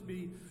supposed to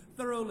be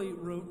thoroughly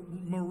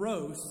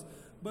morose.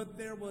 But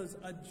there was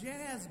a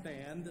jazz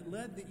band that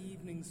led the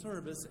evening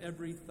service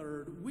every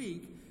third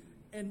week,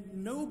 and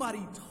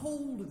nobody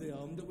told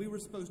them that we were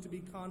supposed to be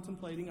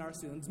contemplating our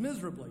sins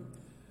miserably.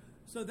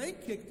 So they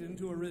kicked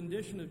into a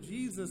rendition of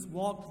Jesus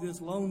Walked This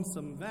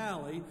Lonesome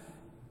Valley,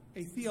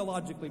 a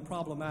theologically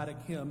problematic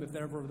hymn, if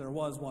ever there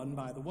was one,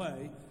 by the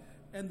way.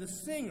 And the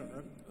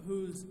singer,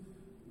 whose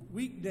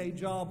weekday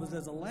job was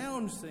as a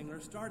lounge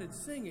singer, started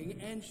singing,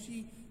 and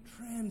she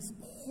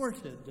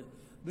transported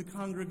the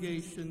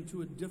congregation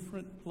to a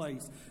different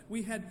place.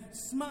 We had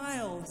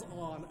smiles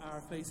on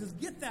our faces.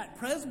 Get that,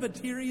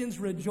 Presbyterians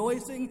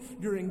rejoicing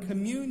during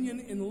communion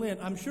in Lent.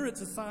 I'm sure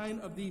it's a sign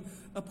of the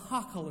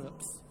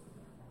apocalypse.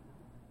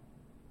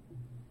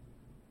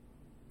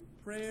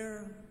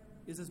 Prayer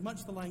is as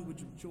much the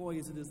language of joy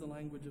as it is the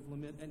language of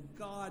lament, and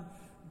God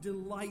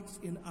delights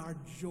in our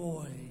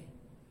joy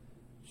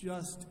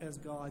just as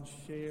God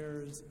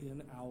shares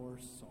in our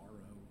sorrow.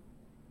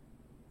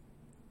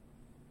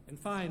 And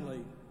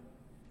finally,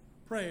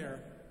 prayer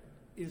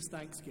is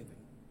thanksgiving.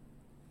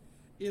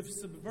 If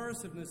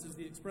subversiveness is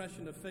the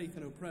expression of faith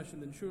and oppression,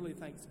 then surely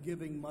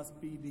thanksgiving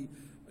must be the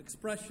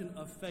expression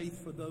of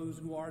faith for those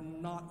who are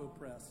not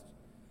oppressed.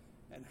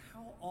 And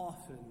how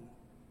often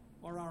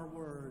are our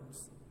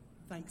words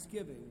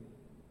thanksgiving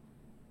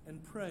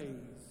and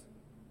praise?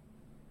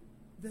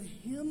 The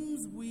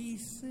hymns we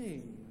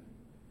sing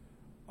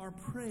are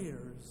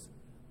prayers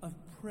of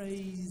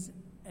praise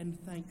and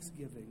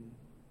thanksgiving.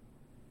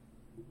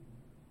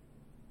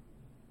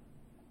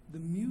 The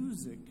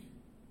music,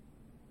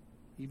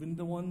 even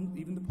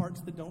the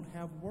parts that don't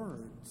have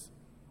words,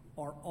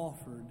 are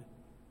offered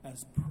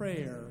as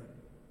prayer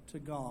to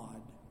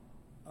God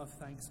of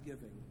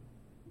thanksgiving.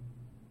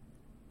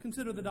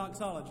 Consider the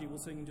doxology we'll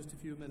sing in just a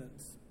few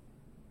minutes.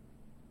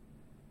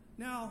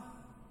 Now,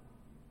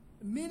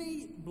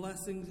 many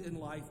blessings in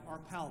life are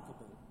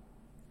palpable.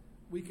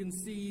 We can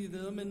see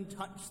them and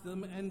touch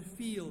them and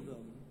feel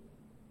them.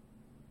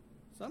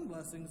 Some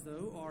blessings,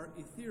 though, are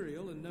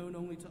ethereal and known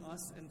only to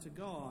us and to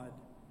God.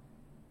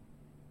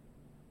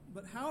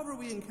 But however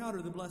we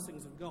encounter the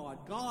blessings of God,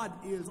 God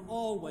is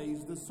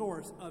always the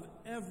source of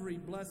every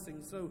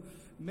blessing. So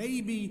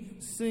maybe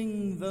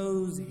sing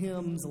those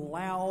hymns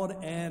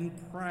loud and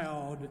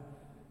proud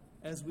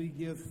as we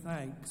give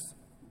thanks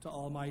to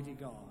Almighty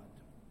God.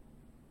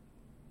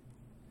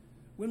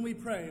 When we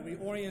pray, we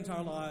orient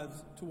our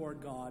lives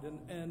toward God,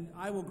 and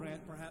I will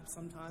grant perhaps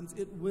sometimes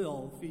it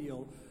will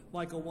feel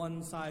like a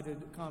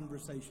one-sided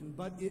conversation,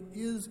 but it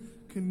is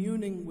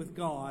communing with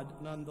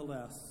God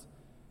nonetheless.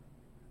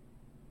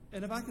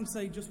 And if I can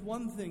say just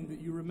one thing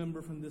that you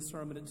remember from this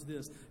sermon, it's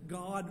this: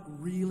 God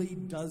really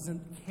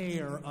doesn't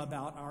care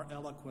about our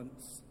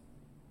eloquence.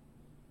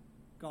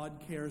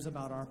 God cares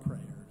about our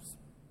prayers.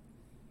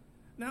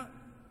 Now,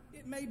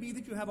 it may be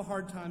that you have a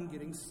hard time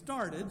getting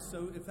started,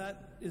 so if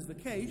that is the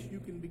case, you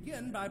can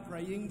begin by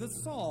praying the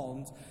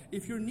Psalms.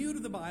 If you're new to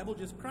the Bible,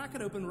 just crack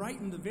it open right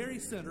in the very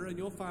center, and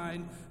you'll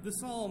find the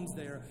Psalms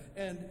there.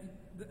 And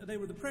they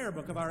were the prayer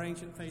book of our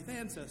ancient faith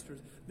ancestors.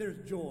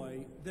 There's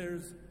joy,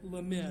 there's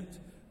lament,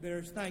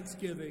 there's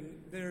thanksgiving,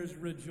 there's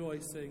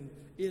rejoicing.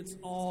 It's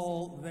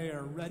all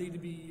there, ready to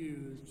be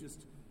used.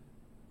 Just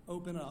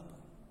open up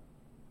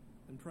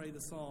and pray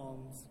the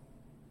Psalms.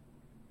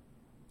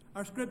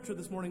 Our scripture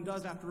this morning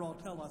does, after all,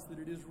 tell us that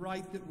it is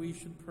right that we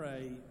should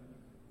pray,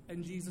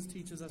 and Jesus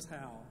teaches us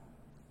how.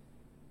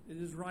 It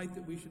is right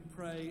that we should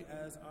pray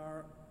as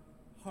our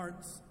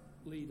hearts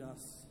lead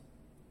us.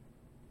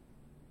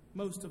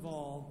 Most of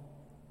all,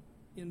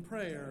 in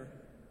prayer,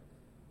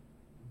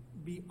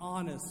 be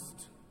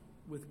honest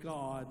with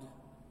God,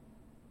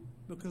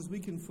 because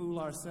we can fool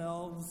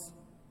ourselves,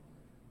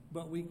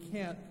 but we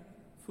can't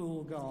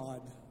fool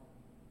God,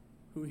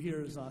 who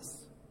hears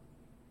us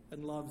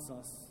and loves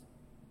us.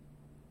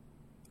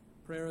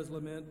 Prayer is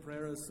lament,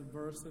 prayer is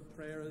subversive,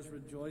 prayer is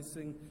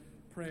rejoicing,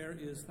 prayer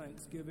is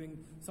thanksgiving.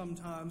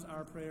 Sometimes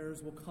our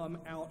prayers will come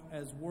out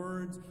as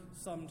words,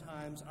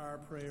 sometimes our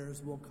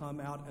prayers will come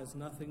out as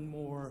nothing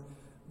more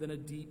than a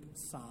deep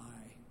sigh.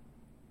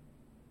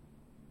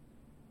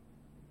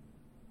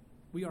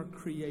 We are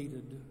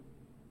created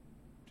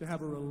to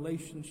have a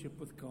relationship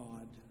with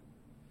God,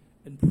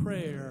 and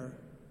prayer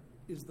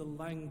is the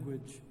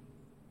language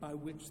by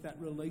which that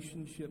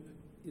relationship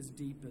is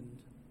deepened.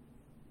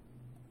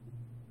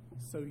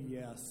 So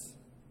yes,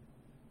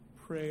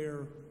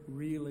 prayer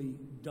really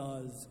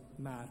does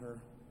matter.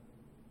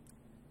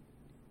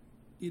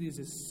 It is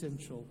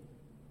essential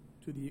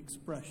to the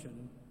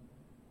expression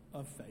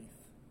of faith.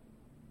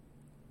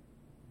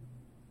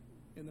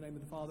 In the name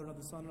of the Father, and of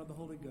the Son, and of the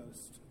Holy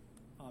Ghost.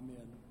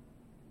 Amen.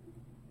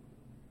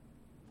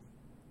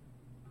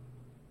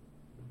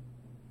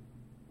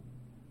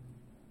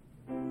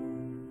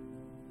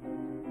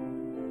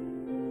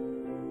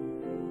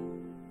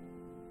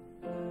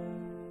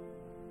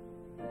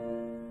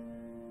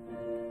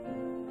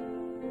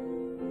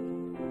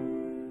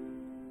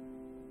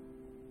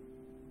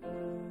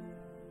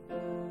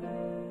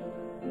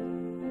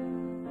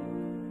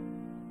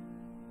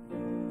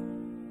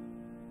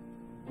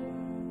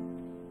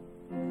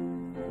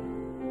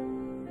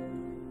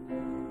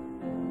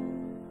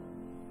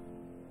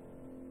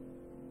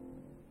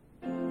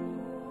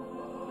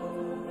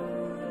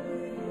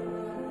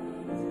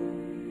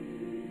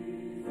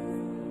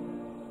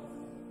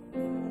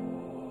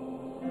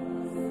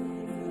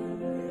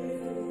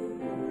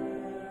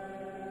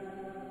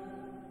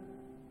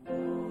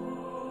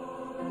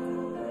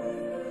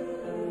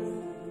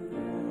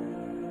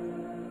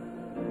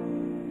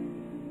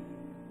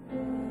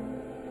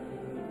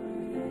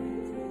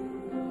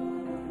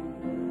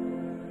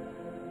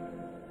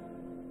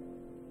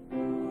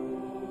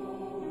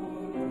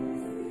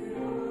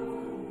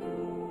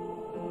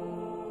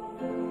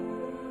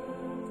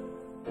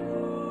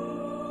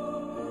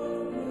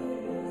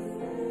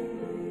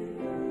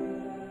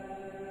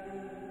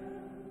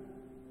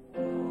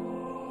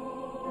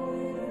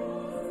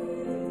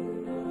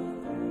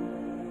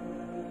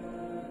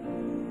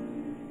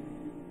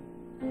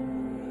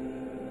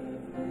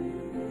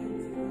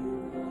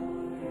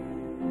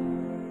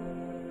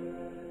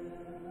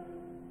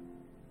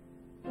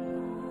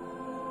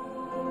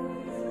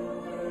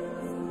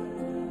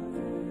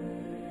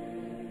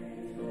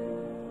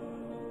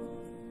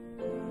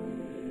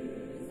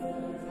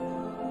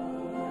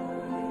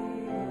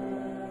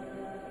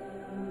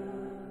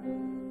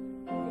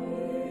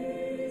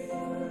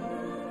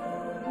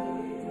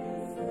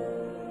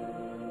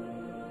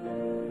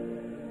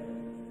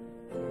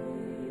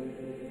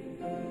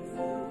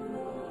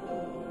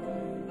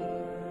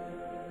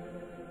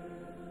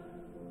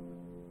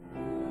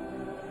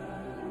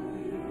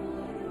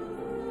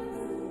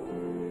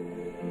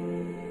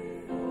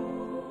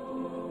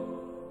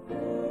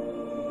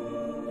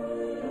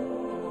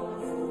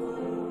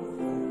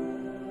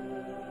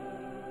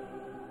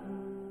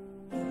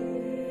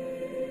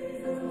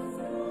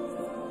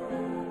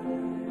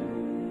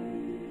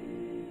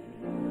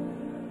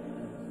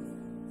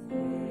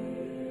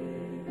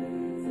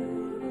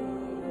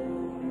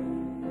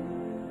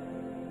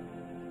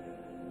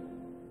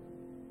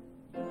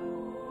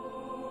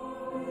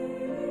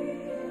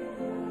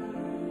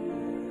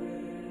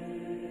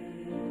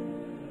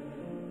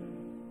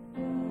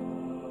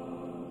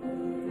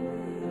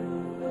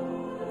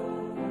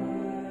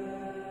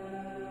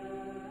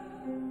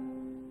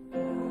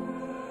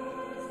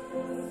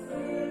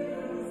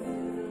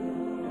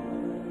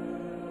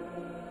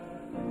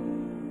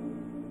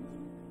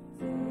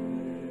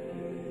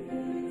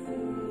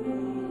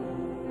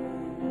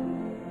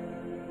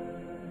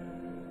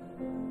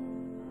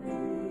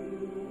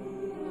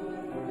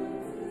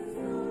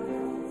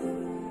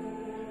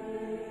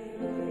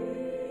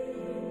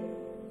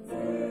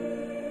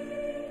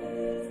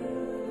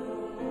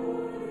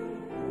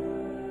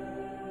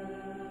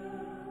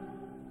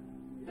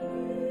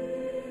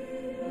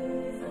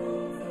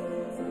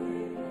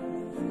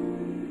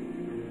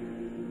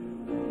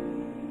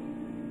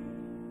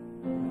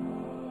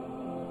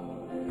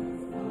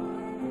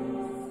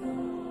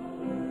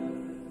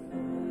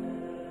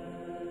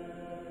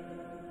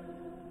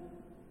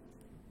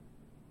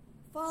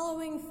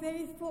 following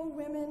faithful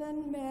women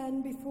and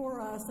men before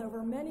us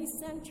over many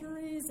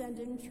centuries and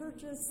in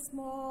churches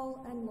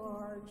small and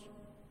large,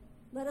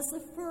 let us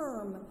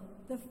affirm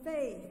the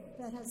faith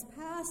that has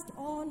passed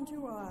on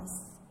to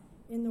us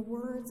in the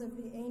words of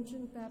the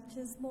ancient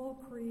baptismal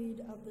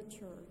creed of the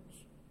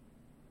Church.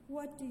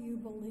 What do you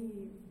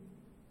believe?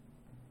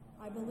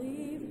 I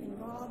believe in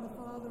God the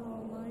Father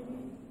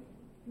Almighty,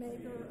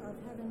 maker of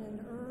heaven and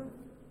earth,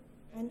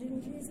 and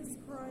in Jesus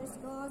Christ,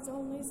 God's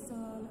only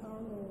Son, our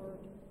Lord,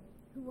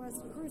 who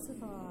was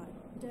crucified,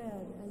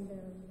 dead, and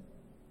buried,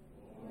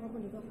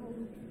 opened to the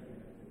Holy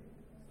Spirit,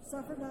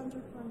 suffered under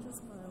Pontius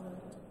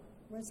Pilate,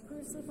 was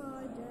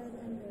crucified, dead,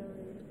 and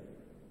buried.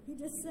 He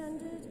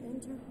descended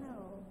into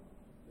hell.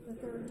 The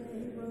third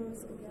day he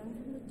rose again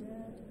from the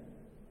dead.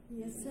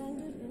 He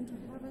ascended into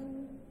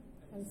heaven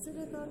and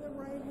sitteth on the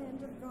right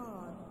hand of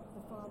God,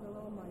 the Father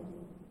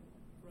Almighty.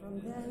 From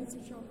thence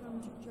he shall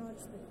come to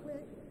judge the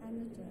quick and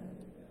the dead.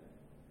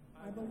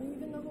 I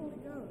believe in the Holy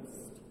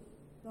Ghost,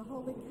 the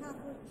Holy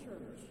Catholic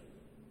Church,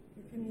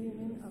 the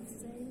communion of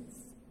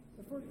saints,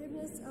 the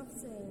forgiveness of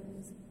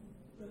sins,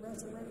 the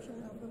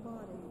resurrection of the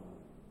body,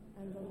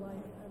 and the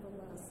life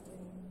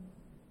everlasting.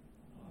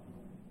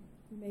 Amen.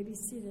 You may be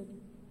seated.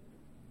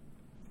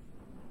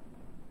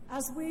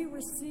 As we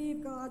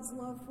receive God's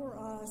love for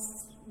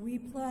us, we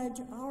pledge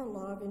our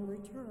love in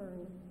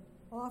return,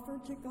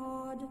 offered to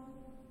God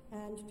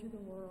and to the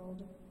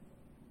world.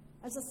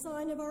 As a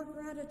sign of our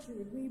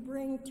gratitude, we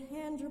bring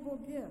tangible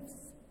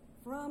gifts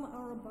from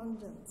our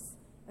abundance,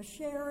 a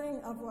sharing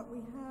of what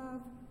we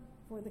have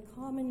for the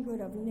common good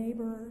of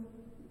neighbor,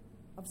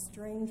 of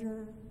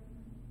stranger,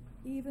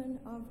 even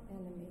of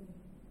enemy.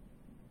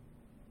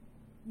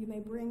 You may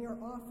bring your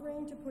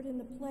offering to put in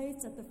the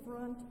plates at the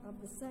front of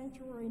the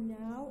sanctuary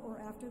now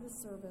or after the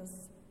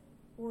service,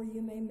 or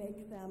you may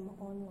make them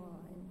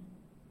online.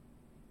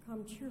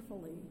 Come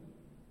cheerfully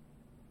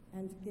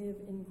and give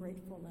in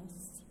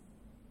gratefulness.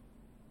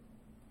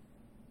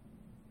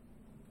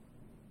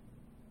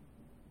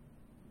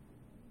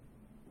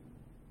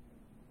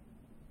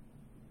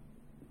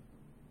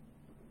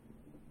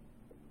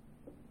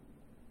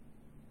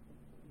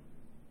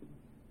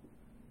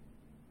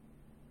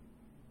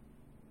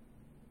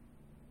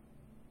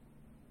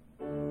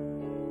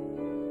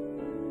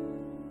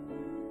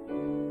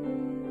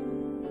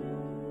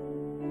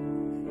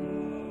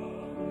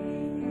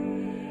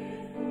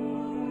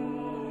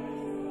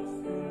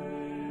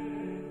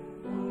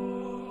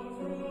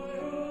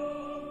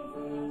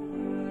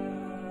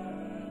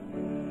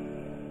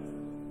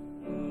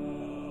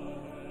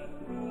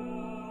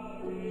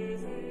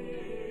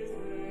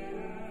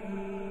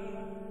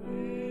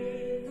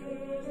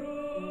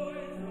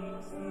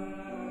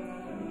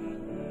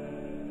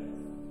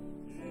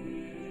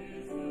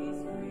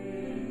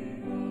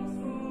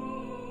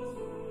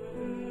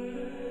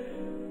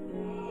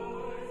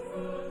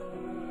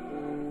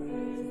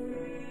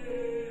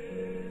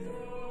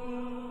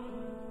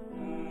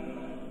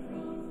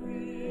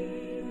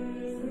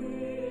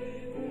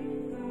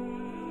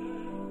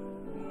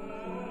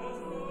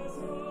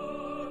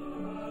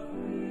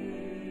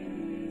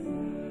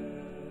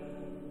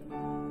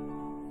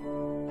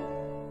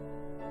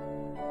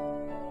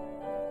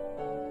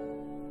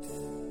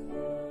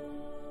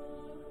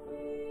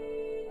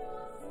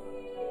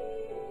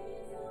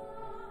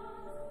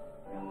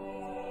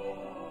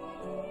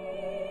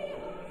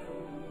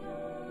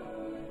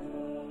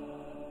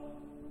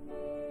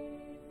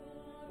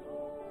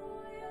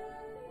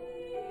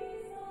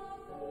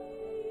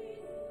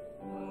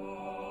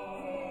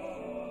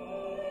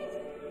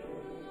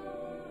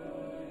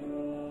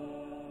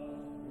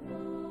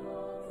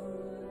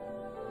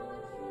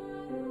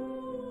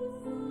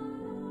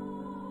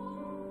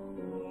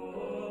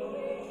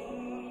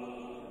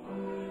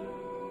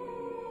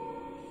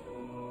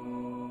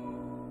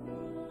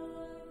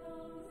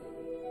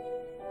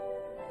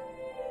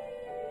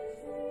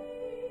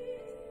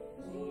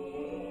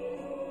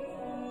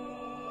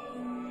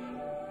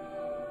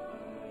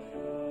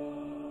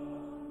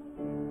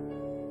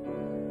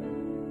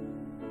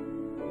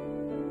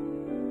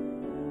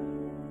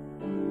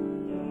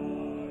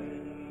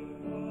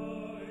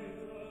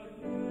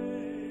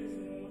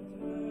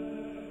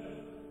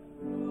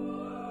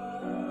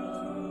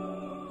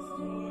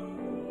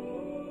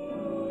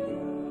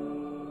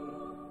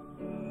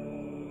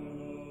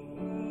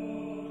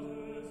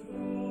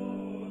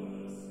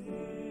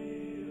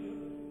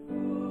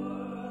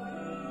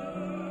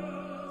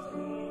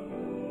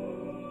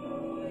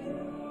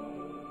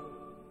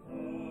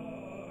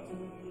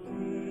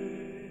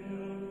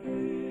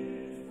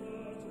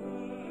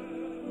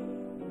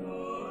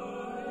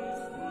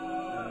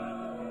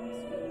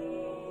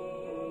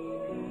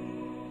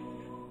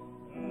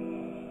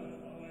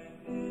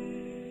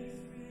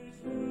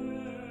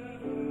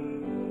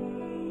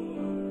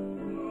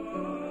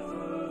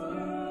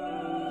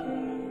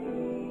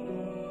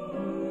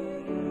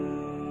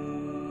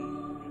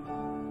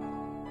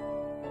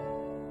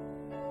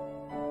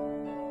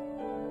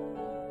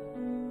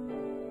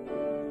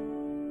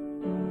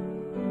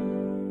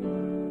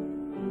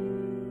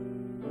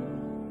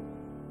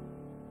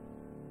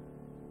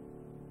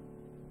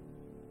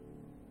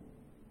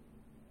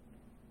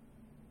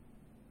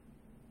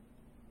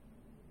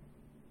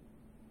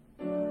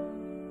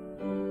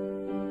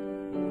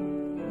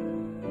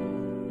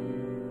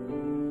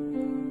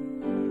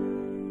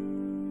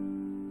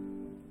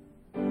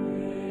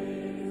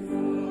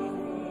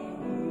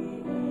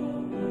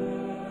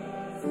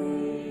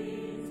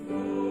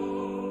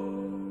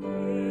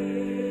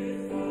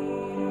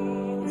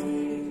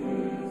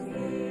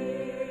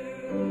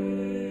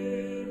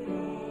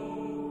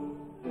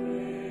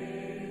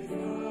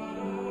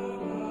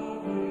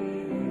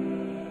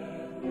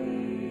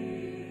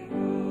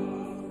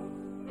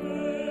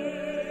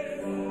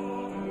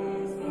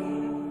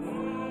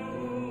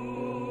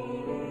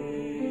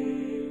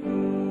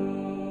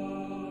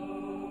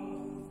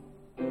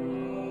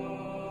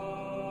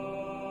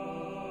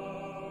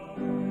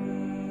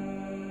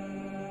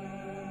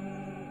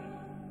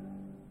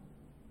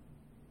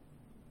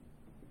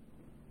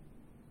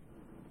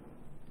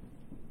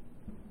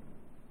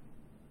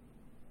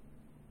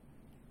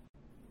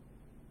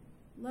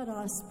 Let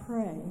us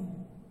pray.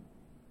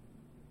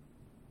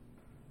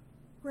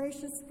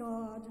 Gracious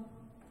God,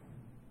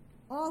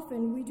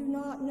 often we do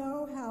not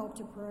know how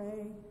to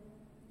pray.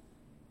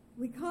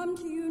 We come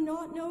to you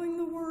not knowing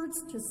the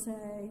words to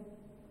say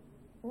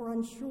or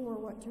unsure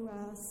what to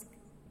ask.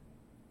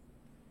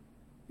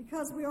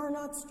 Because we are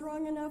not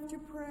strong enough to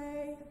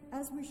pray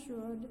as we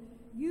should,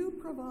 you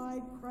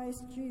provide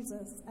Christ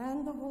Jesus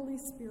and the Holy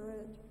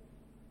Spirit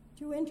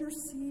to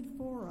intercede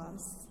for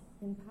us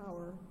in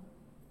power.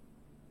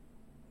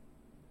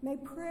 May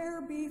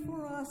prayer be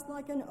for us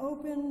like an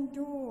open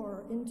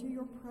door into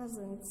your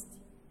presence,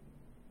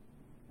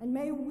 and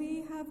may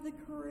we have the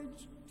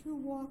courage to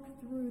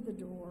walk through the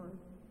door,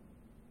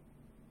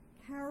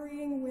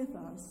 carrying with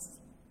us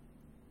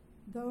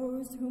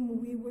those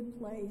whom we would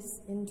place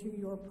into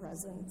your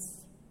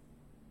presence.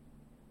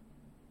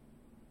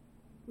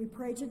 We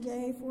pray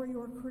today for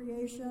your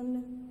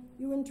creation.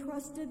 You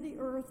entrusted the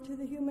earth to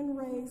the human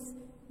race,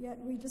 yet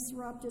we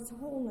disrupt its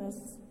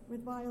wholeness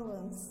with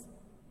violence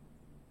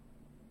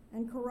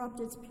and corrupt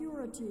its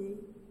purity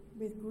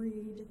with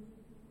greed.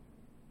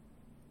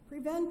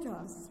 Prevent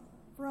us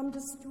from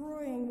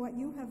destroying what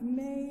you have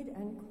made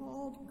and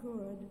called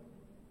good,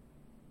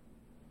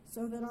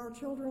 so that our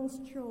children's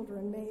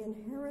children may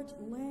inherit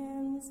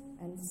lands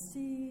and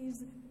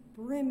seas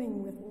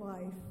brimming with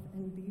life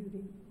and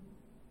beauty.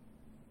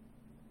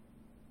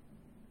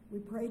 We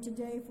pray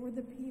today for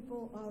the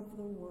people of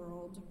the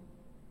world.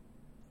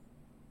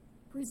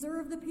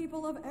 Preserve the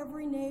people of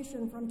every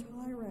nation from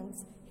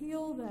tyrants.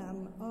 Heal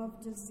them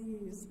of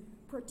disease.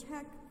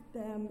 Protect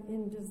them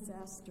in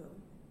disaster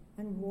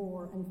and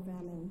war and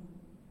famine.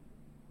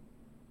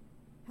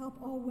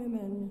 Help all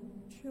women,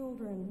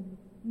 children,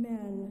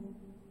 men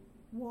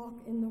walk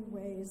in the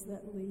ways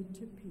that lead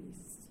to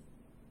peace.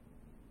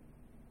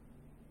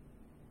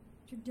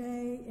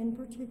 Today, in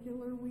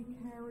particular, we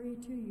carry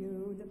to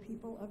you the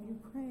people of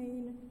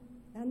Ukraine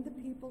and the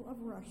people of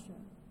Russia.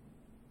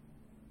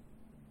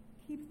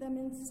 Keep them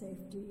in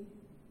safety.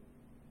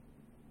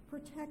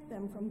 Protect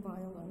them from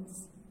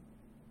violence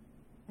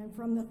and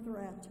from the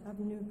threat of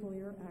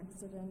nuclear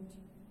accident.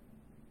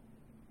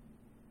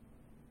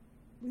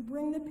 We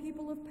bring the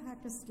people of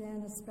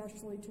Pakistan,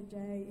 especially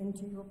today,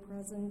 into your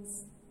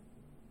presence.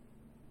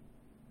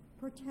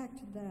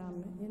 Protect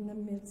them in the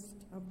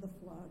midst of the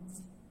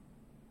floods.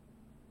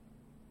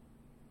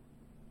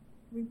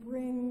 We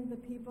bring the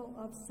people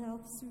of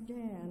South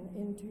Sudan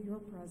into your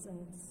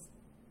presence.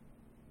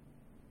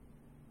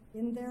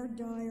 In their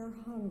dire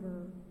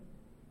hunger,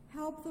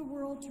 help the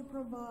world to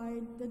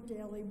provide the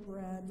daily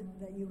bread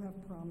that you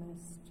have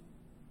promised.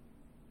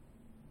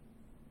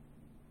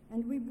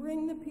 And we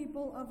bring the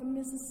people of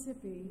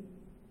Mississippi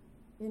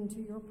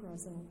into your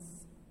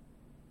presence.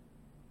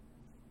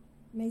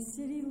 May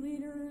city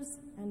leaders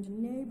and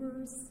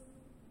neighbors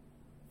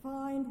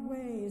find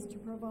ways to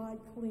provide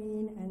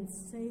clean and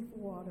safe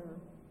water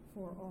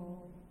for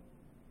all.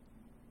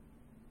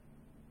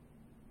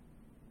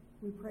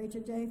 We pray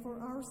today for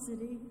our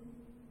city.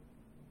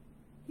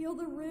 Heal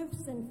the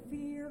rifts and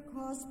fear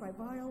caused by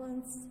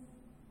violence,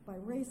 by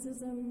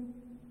racism,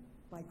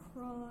 by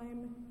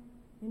crime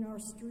in our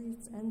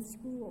streets and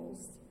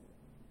schools.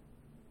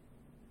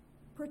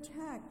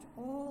 Protect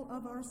all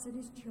of our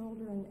city's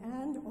children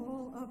and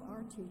all of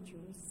our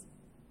teachers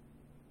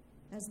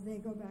as they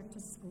go back to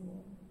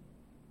school.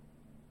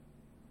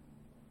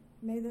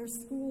 May their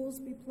schools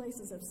be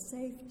places of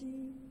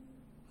safety,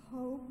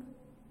 hope,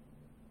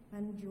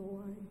 and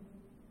joy.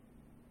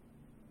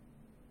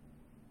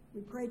 We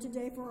pray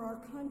today for our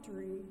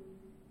country.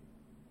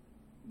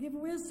 Give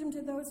wisdom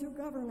to those who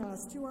govern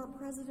us, to our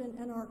president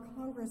and our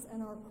Congress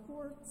and our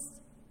courts.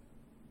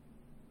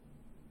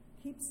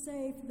 Keep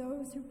safe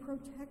those who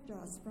protect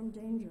us from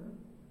danger.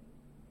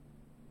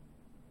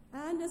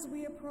 And as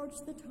we approach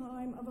the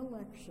time of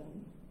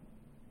election,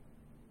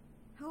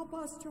 help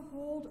us to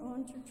hold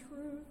on to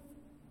truth,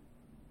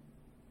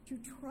 to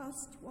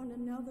trust one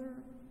another,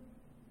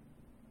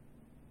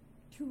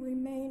 to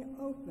remain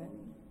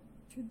open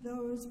to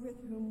those with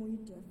whom we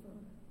differ.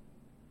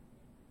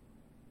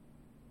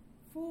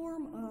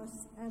 Form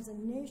us as a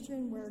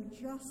nation where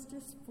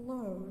justice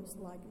flows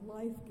like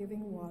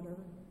life-giving water.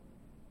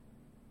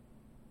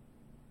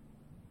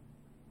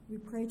 We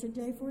pray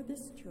today for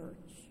this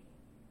church.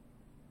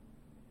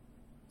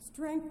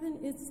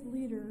 Strengthen its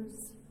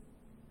leaders.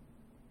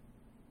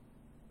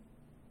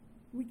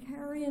 We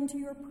carry into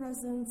your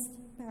presence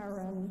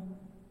Baron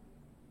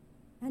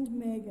and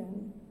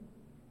Megan,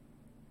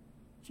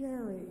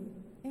 Jerry,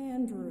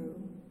 Andrew,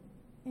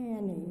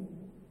 Annie,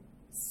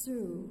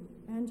 Sue,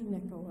 and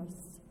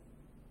Nicholas.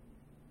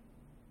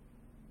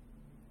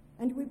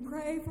 And we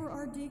pray for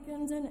our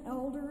deacons and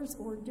elders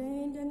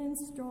ordained and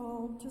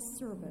installed to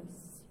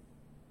service.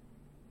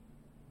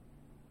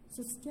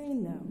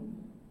 Sustain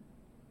them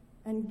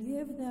and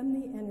give them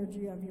the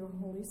energy of your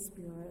Holy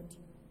Spirit,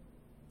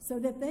 so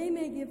that they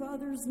may give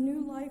others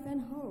new life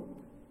and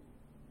hope,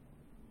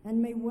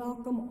 and may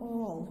welcome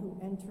all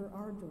who enter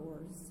our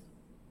doors.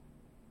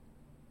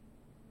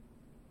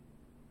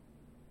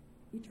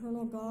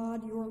 Eternal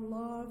God, your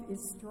love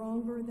is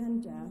stronger than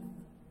death.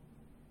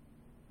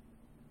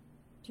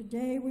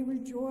 Today we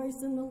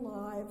rejoice in the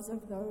lives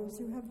of those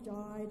who have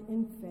died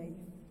in faith.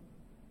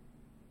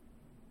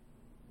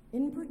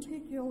 In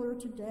particular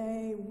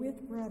today,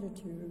 with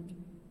gratitude,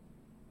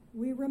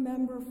 we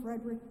remember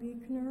Frederick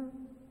Buechner,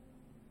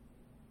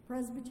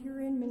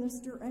 Presbyterian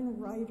minister and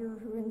writer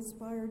who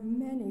inspired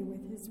many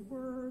with his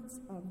words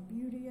of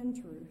beauty and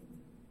truth.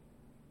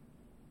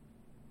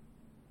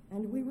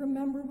 And we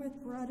remember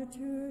with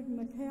gratitude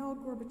Mikhail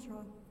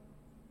Gorbachev,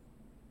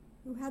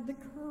 who had the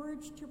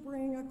courage to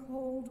bring a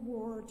Cold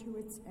War to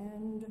its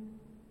end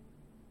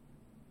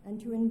and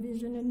to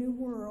envision a new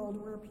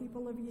world where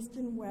people of East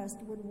and West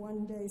would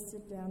one day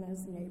sit down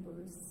as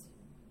neighbors.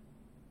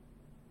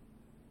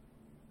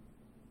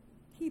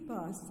 Keep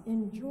us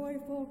in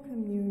joyful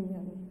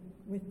communion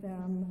with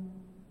them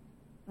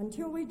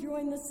until we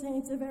join the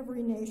saints of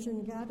every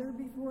nation gathered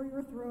before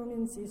your throne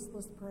in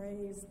ceaseless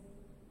praise.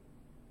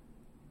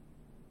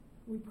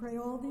 We pray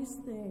all these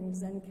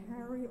things and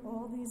carry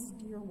all these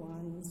dear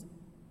ones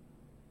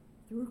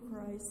through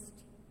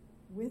Christ,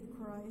 with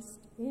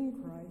Christ,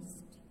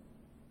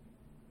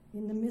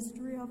 in the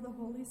mystery of the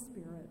Holy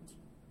Spirit,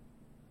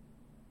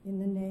 in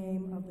the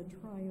name of the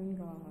triune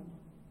God.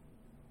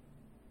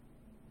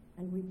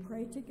 And we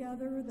pray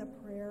together the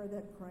prayer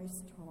that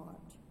Christ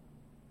taught.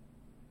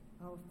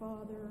 Our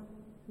Father,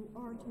 who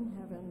art in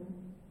heaven,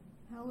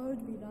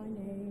 hallowed be thy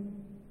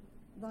name.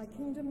 Thy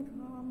kingdom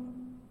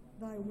come,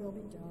 thy will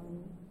be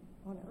done,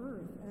 on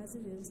earth as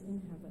it is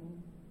in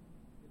heaven.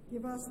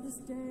 Give us this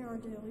day our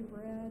daily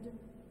bread,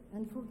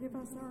 and forgive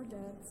us our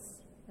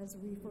debts as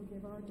we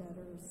forgive our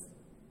debtors.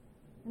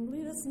 And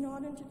lead us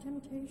not into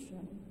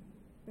temptation,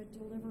 but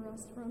deliver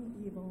us from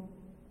evil.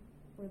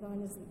 For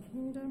thine is the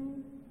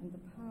kingdom, and the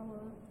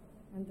power,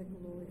 and the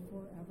glory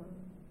forever.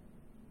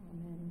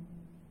 Amen.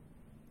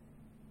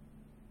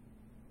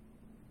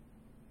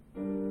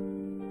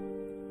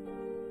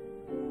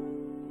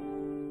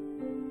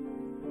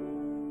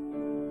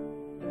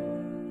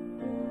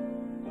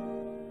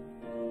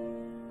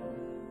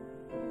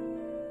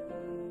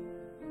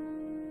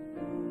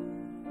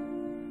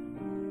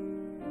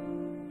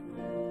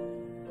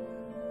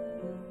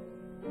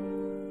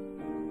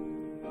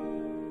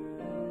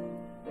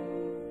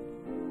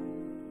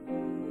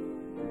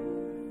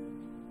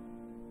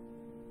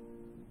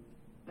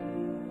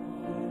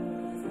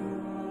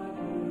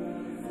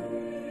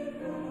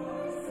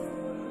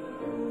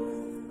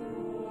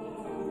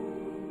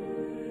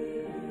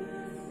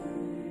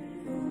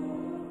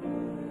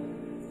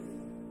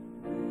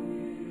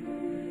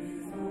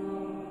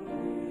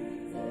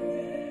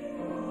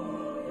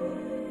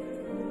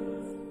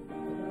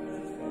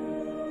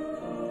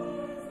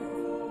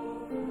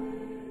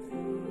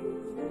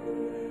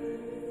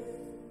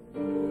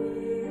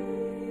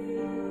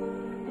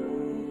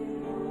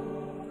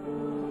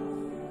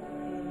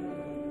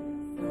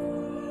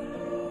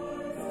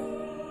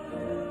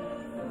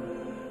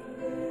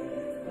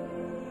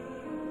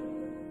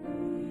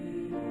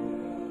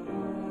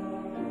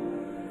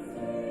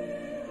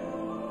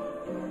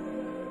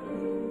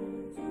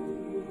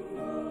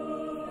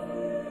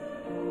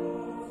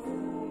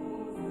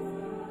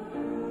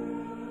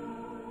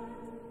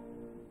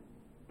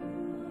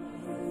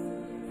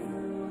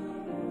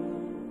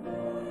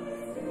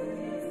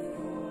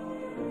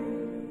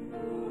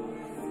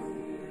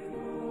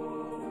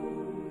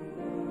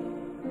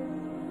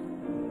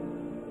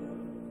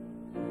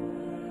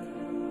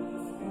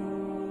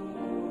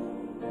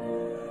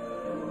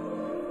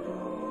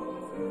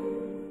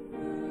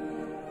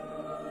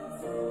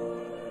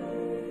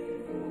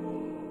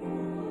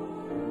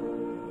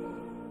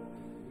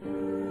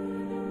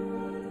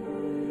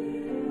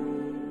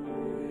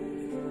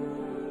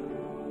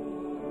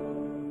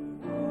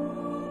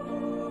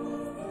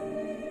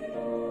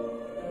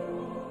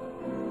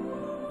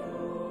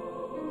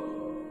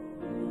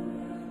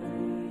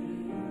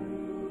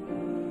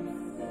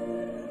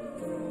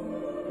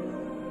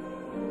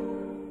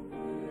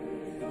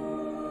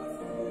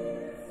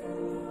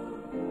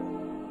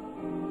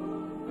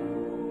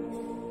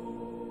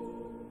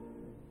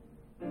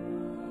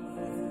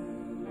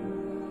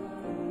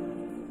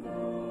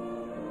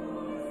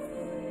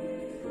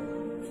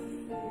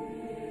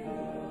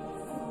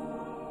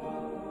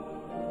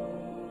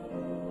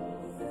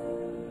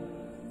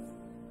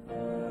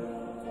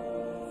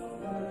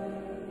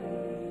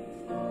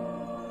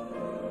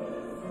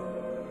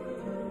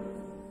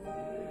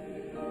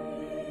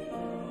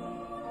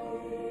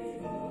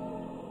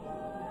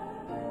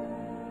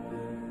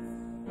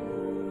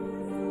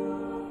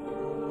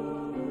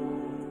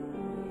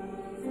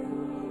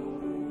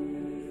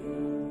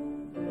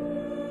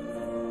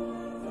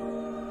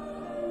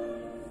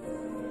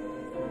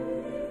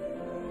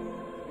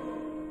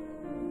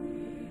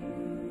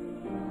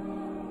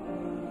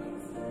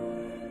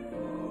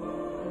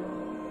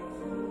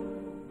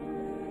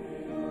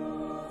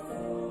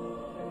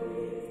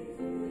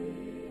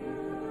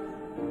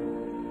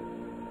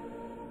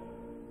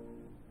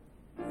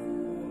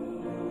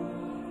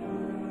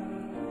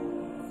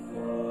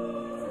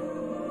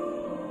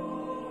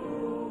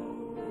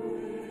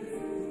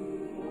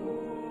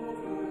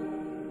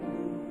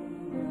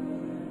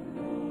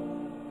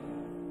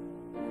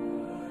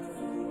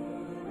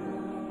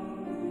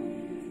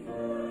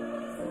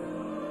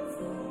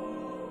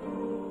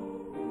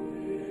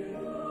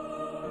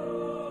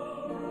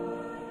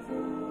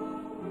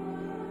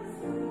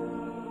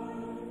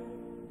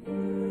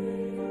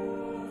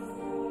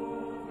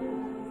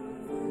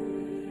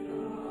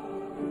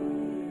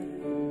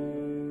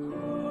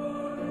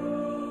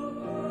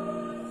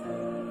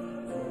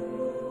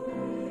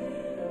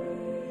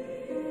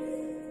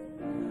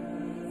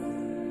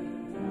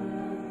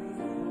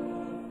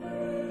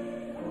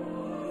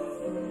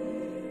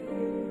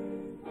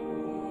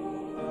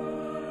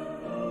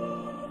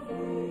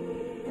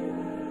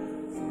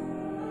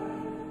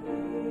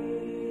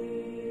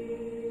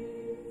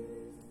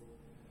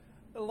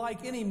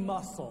 Like any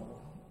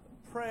muscle,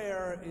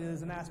 prayer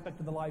is an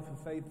aspect of the life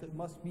of faith that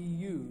must be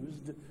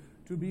used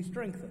to be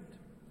strengthened.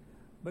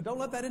 But don't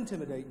let that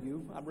intimidate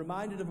you. I'm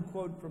reminded of a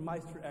quote from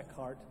Meister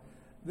Eckhart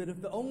that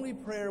if the only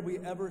prayer we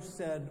ever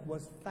said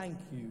was thank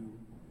you,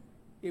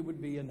 it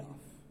would be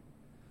enough.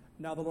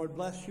 Now the Lord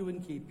bless you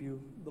and keep you.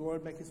 The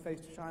Lord make his face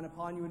to shine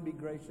upon you and be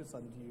gracious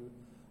unto you.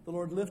 The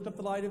Lord lift up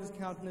the light of his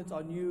countenance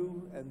on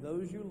you and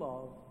those you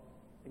love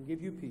and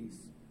give you peace,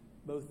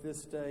 both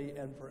this day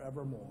and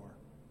forevermore.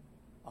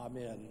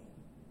 Amen.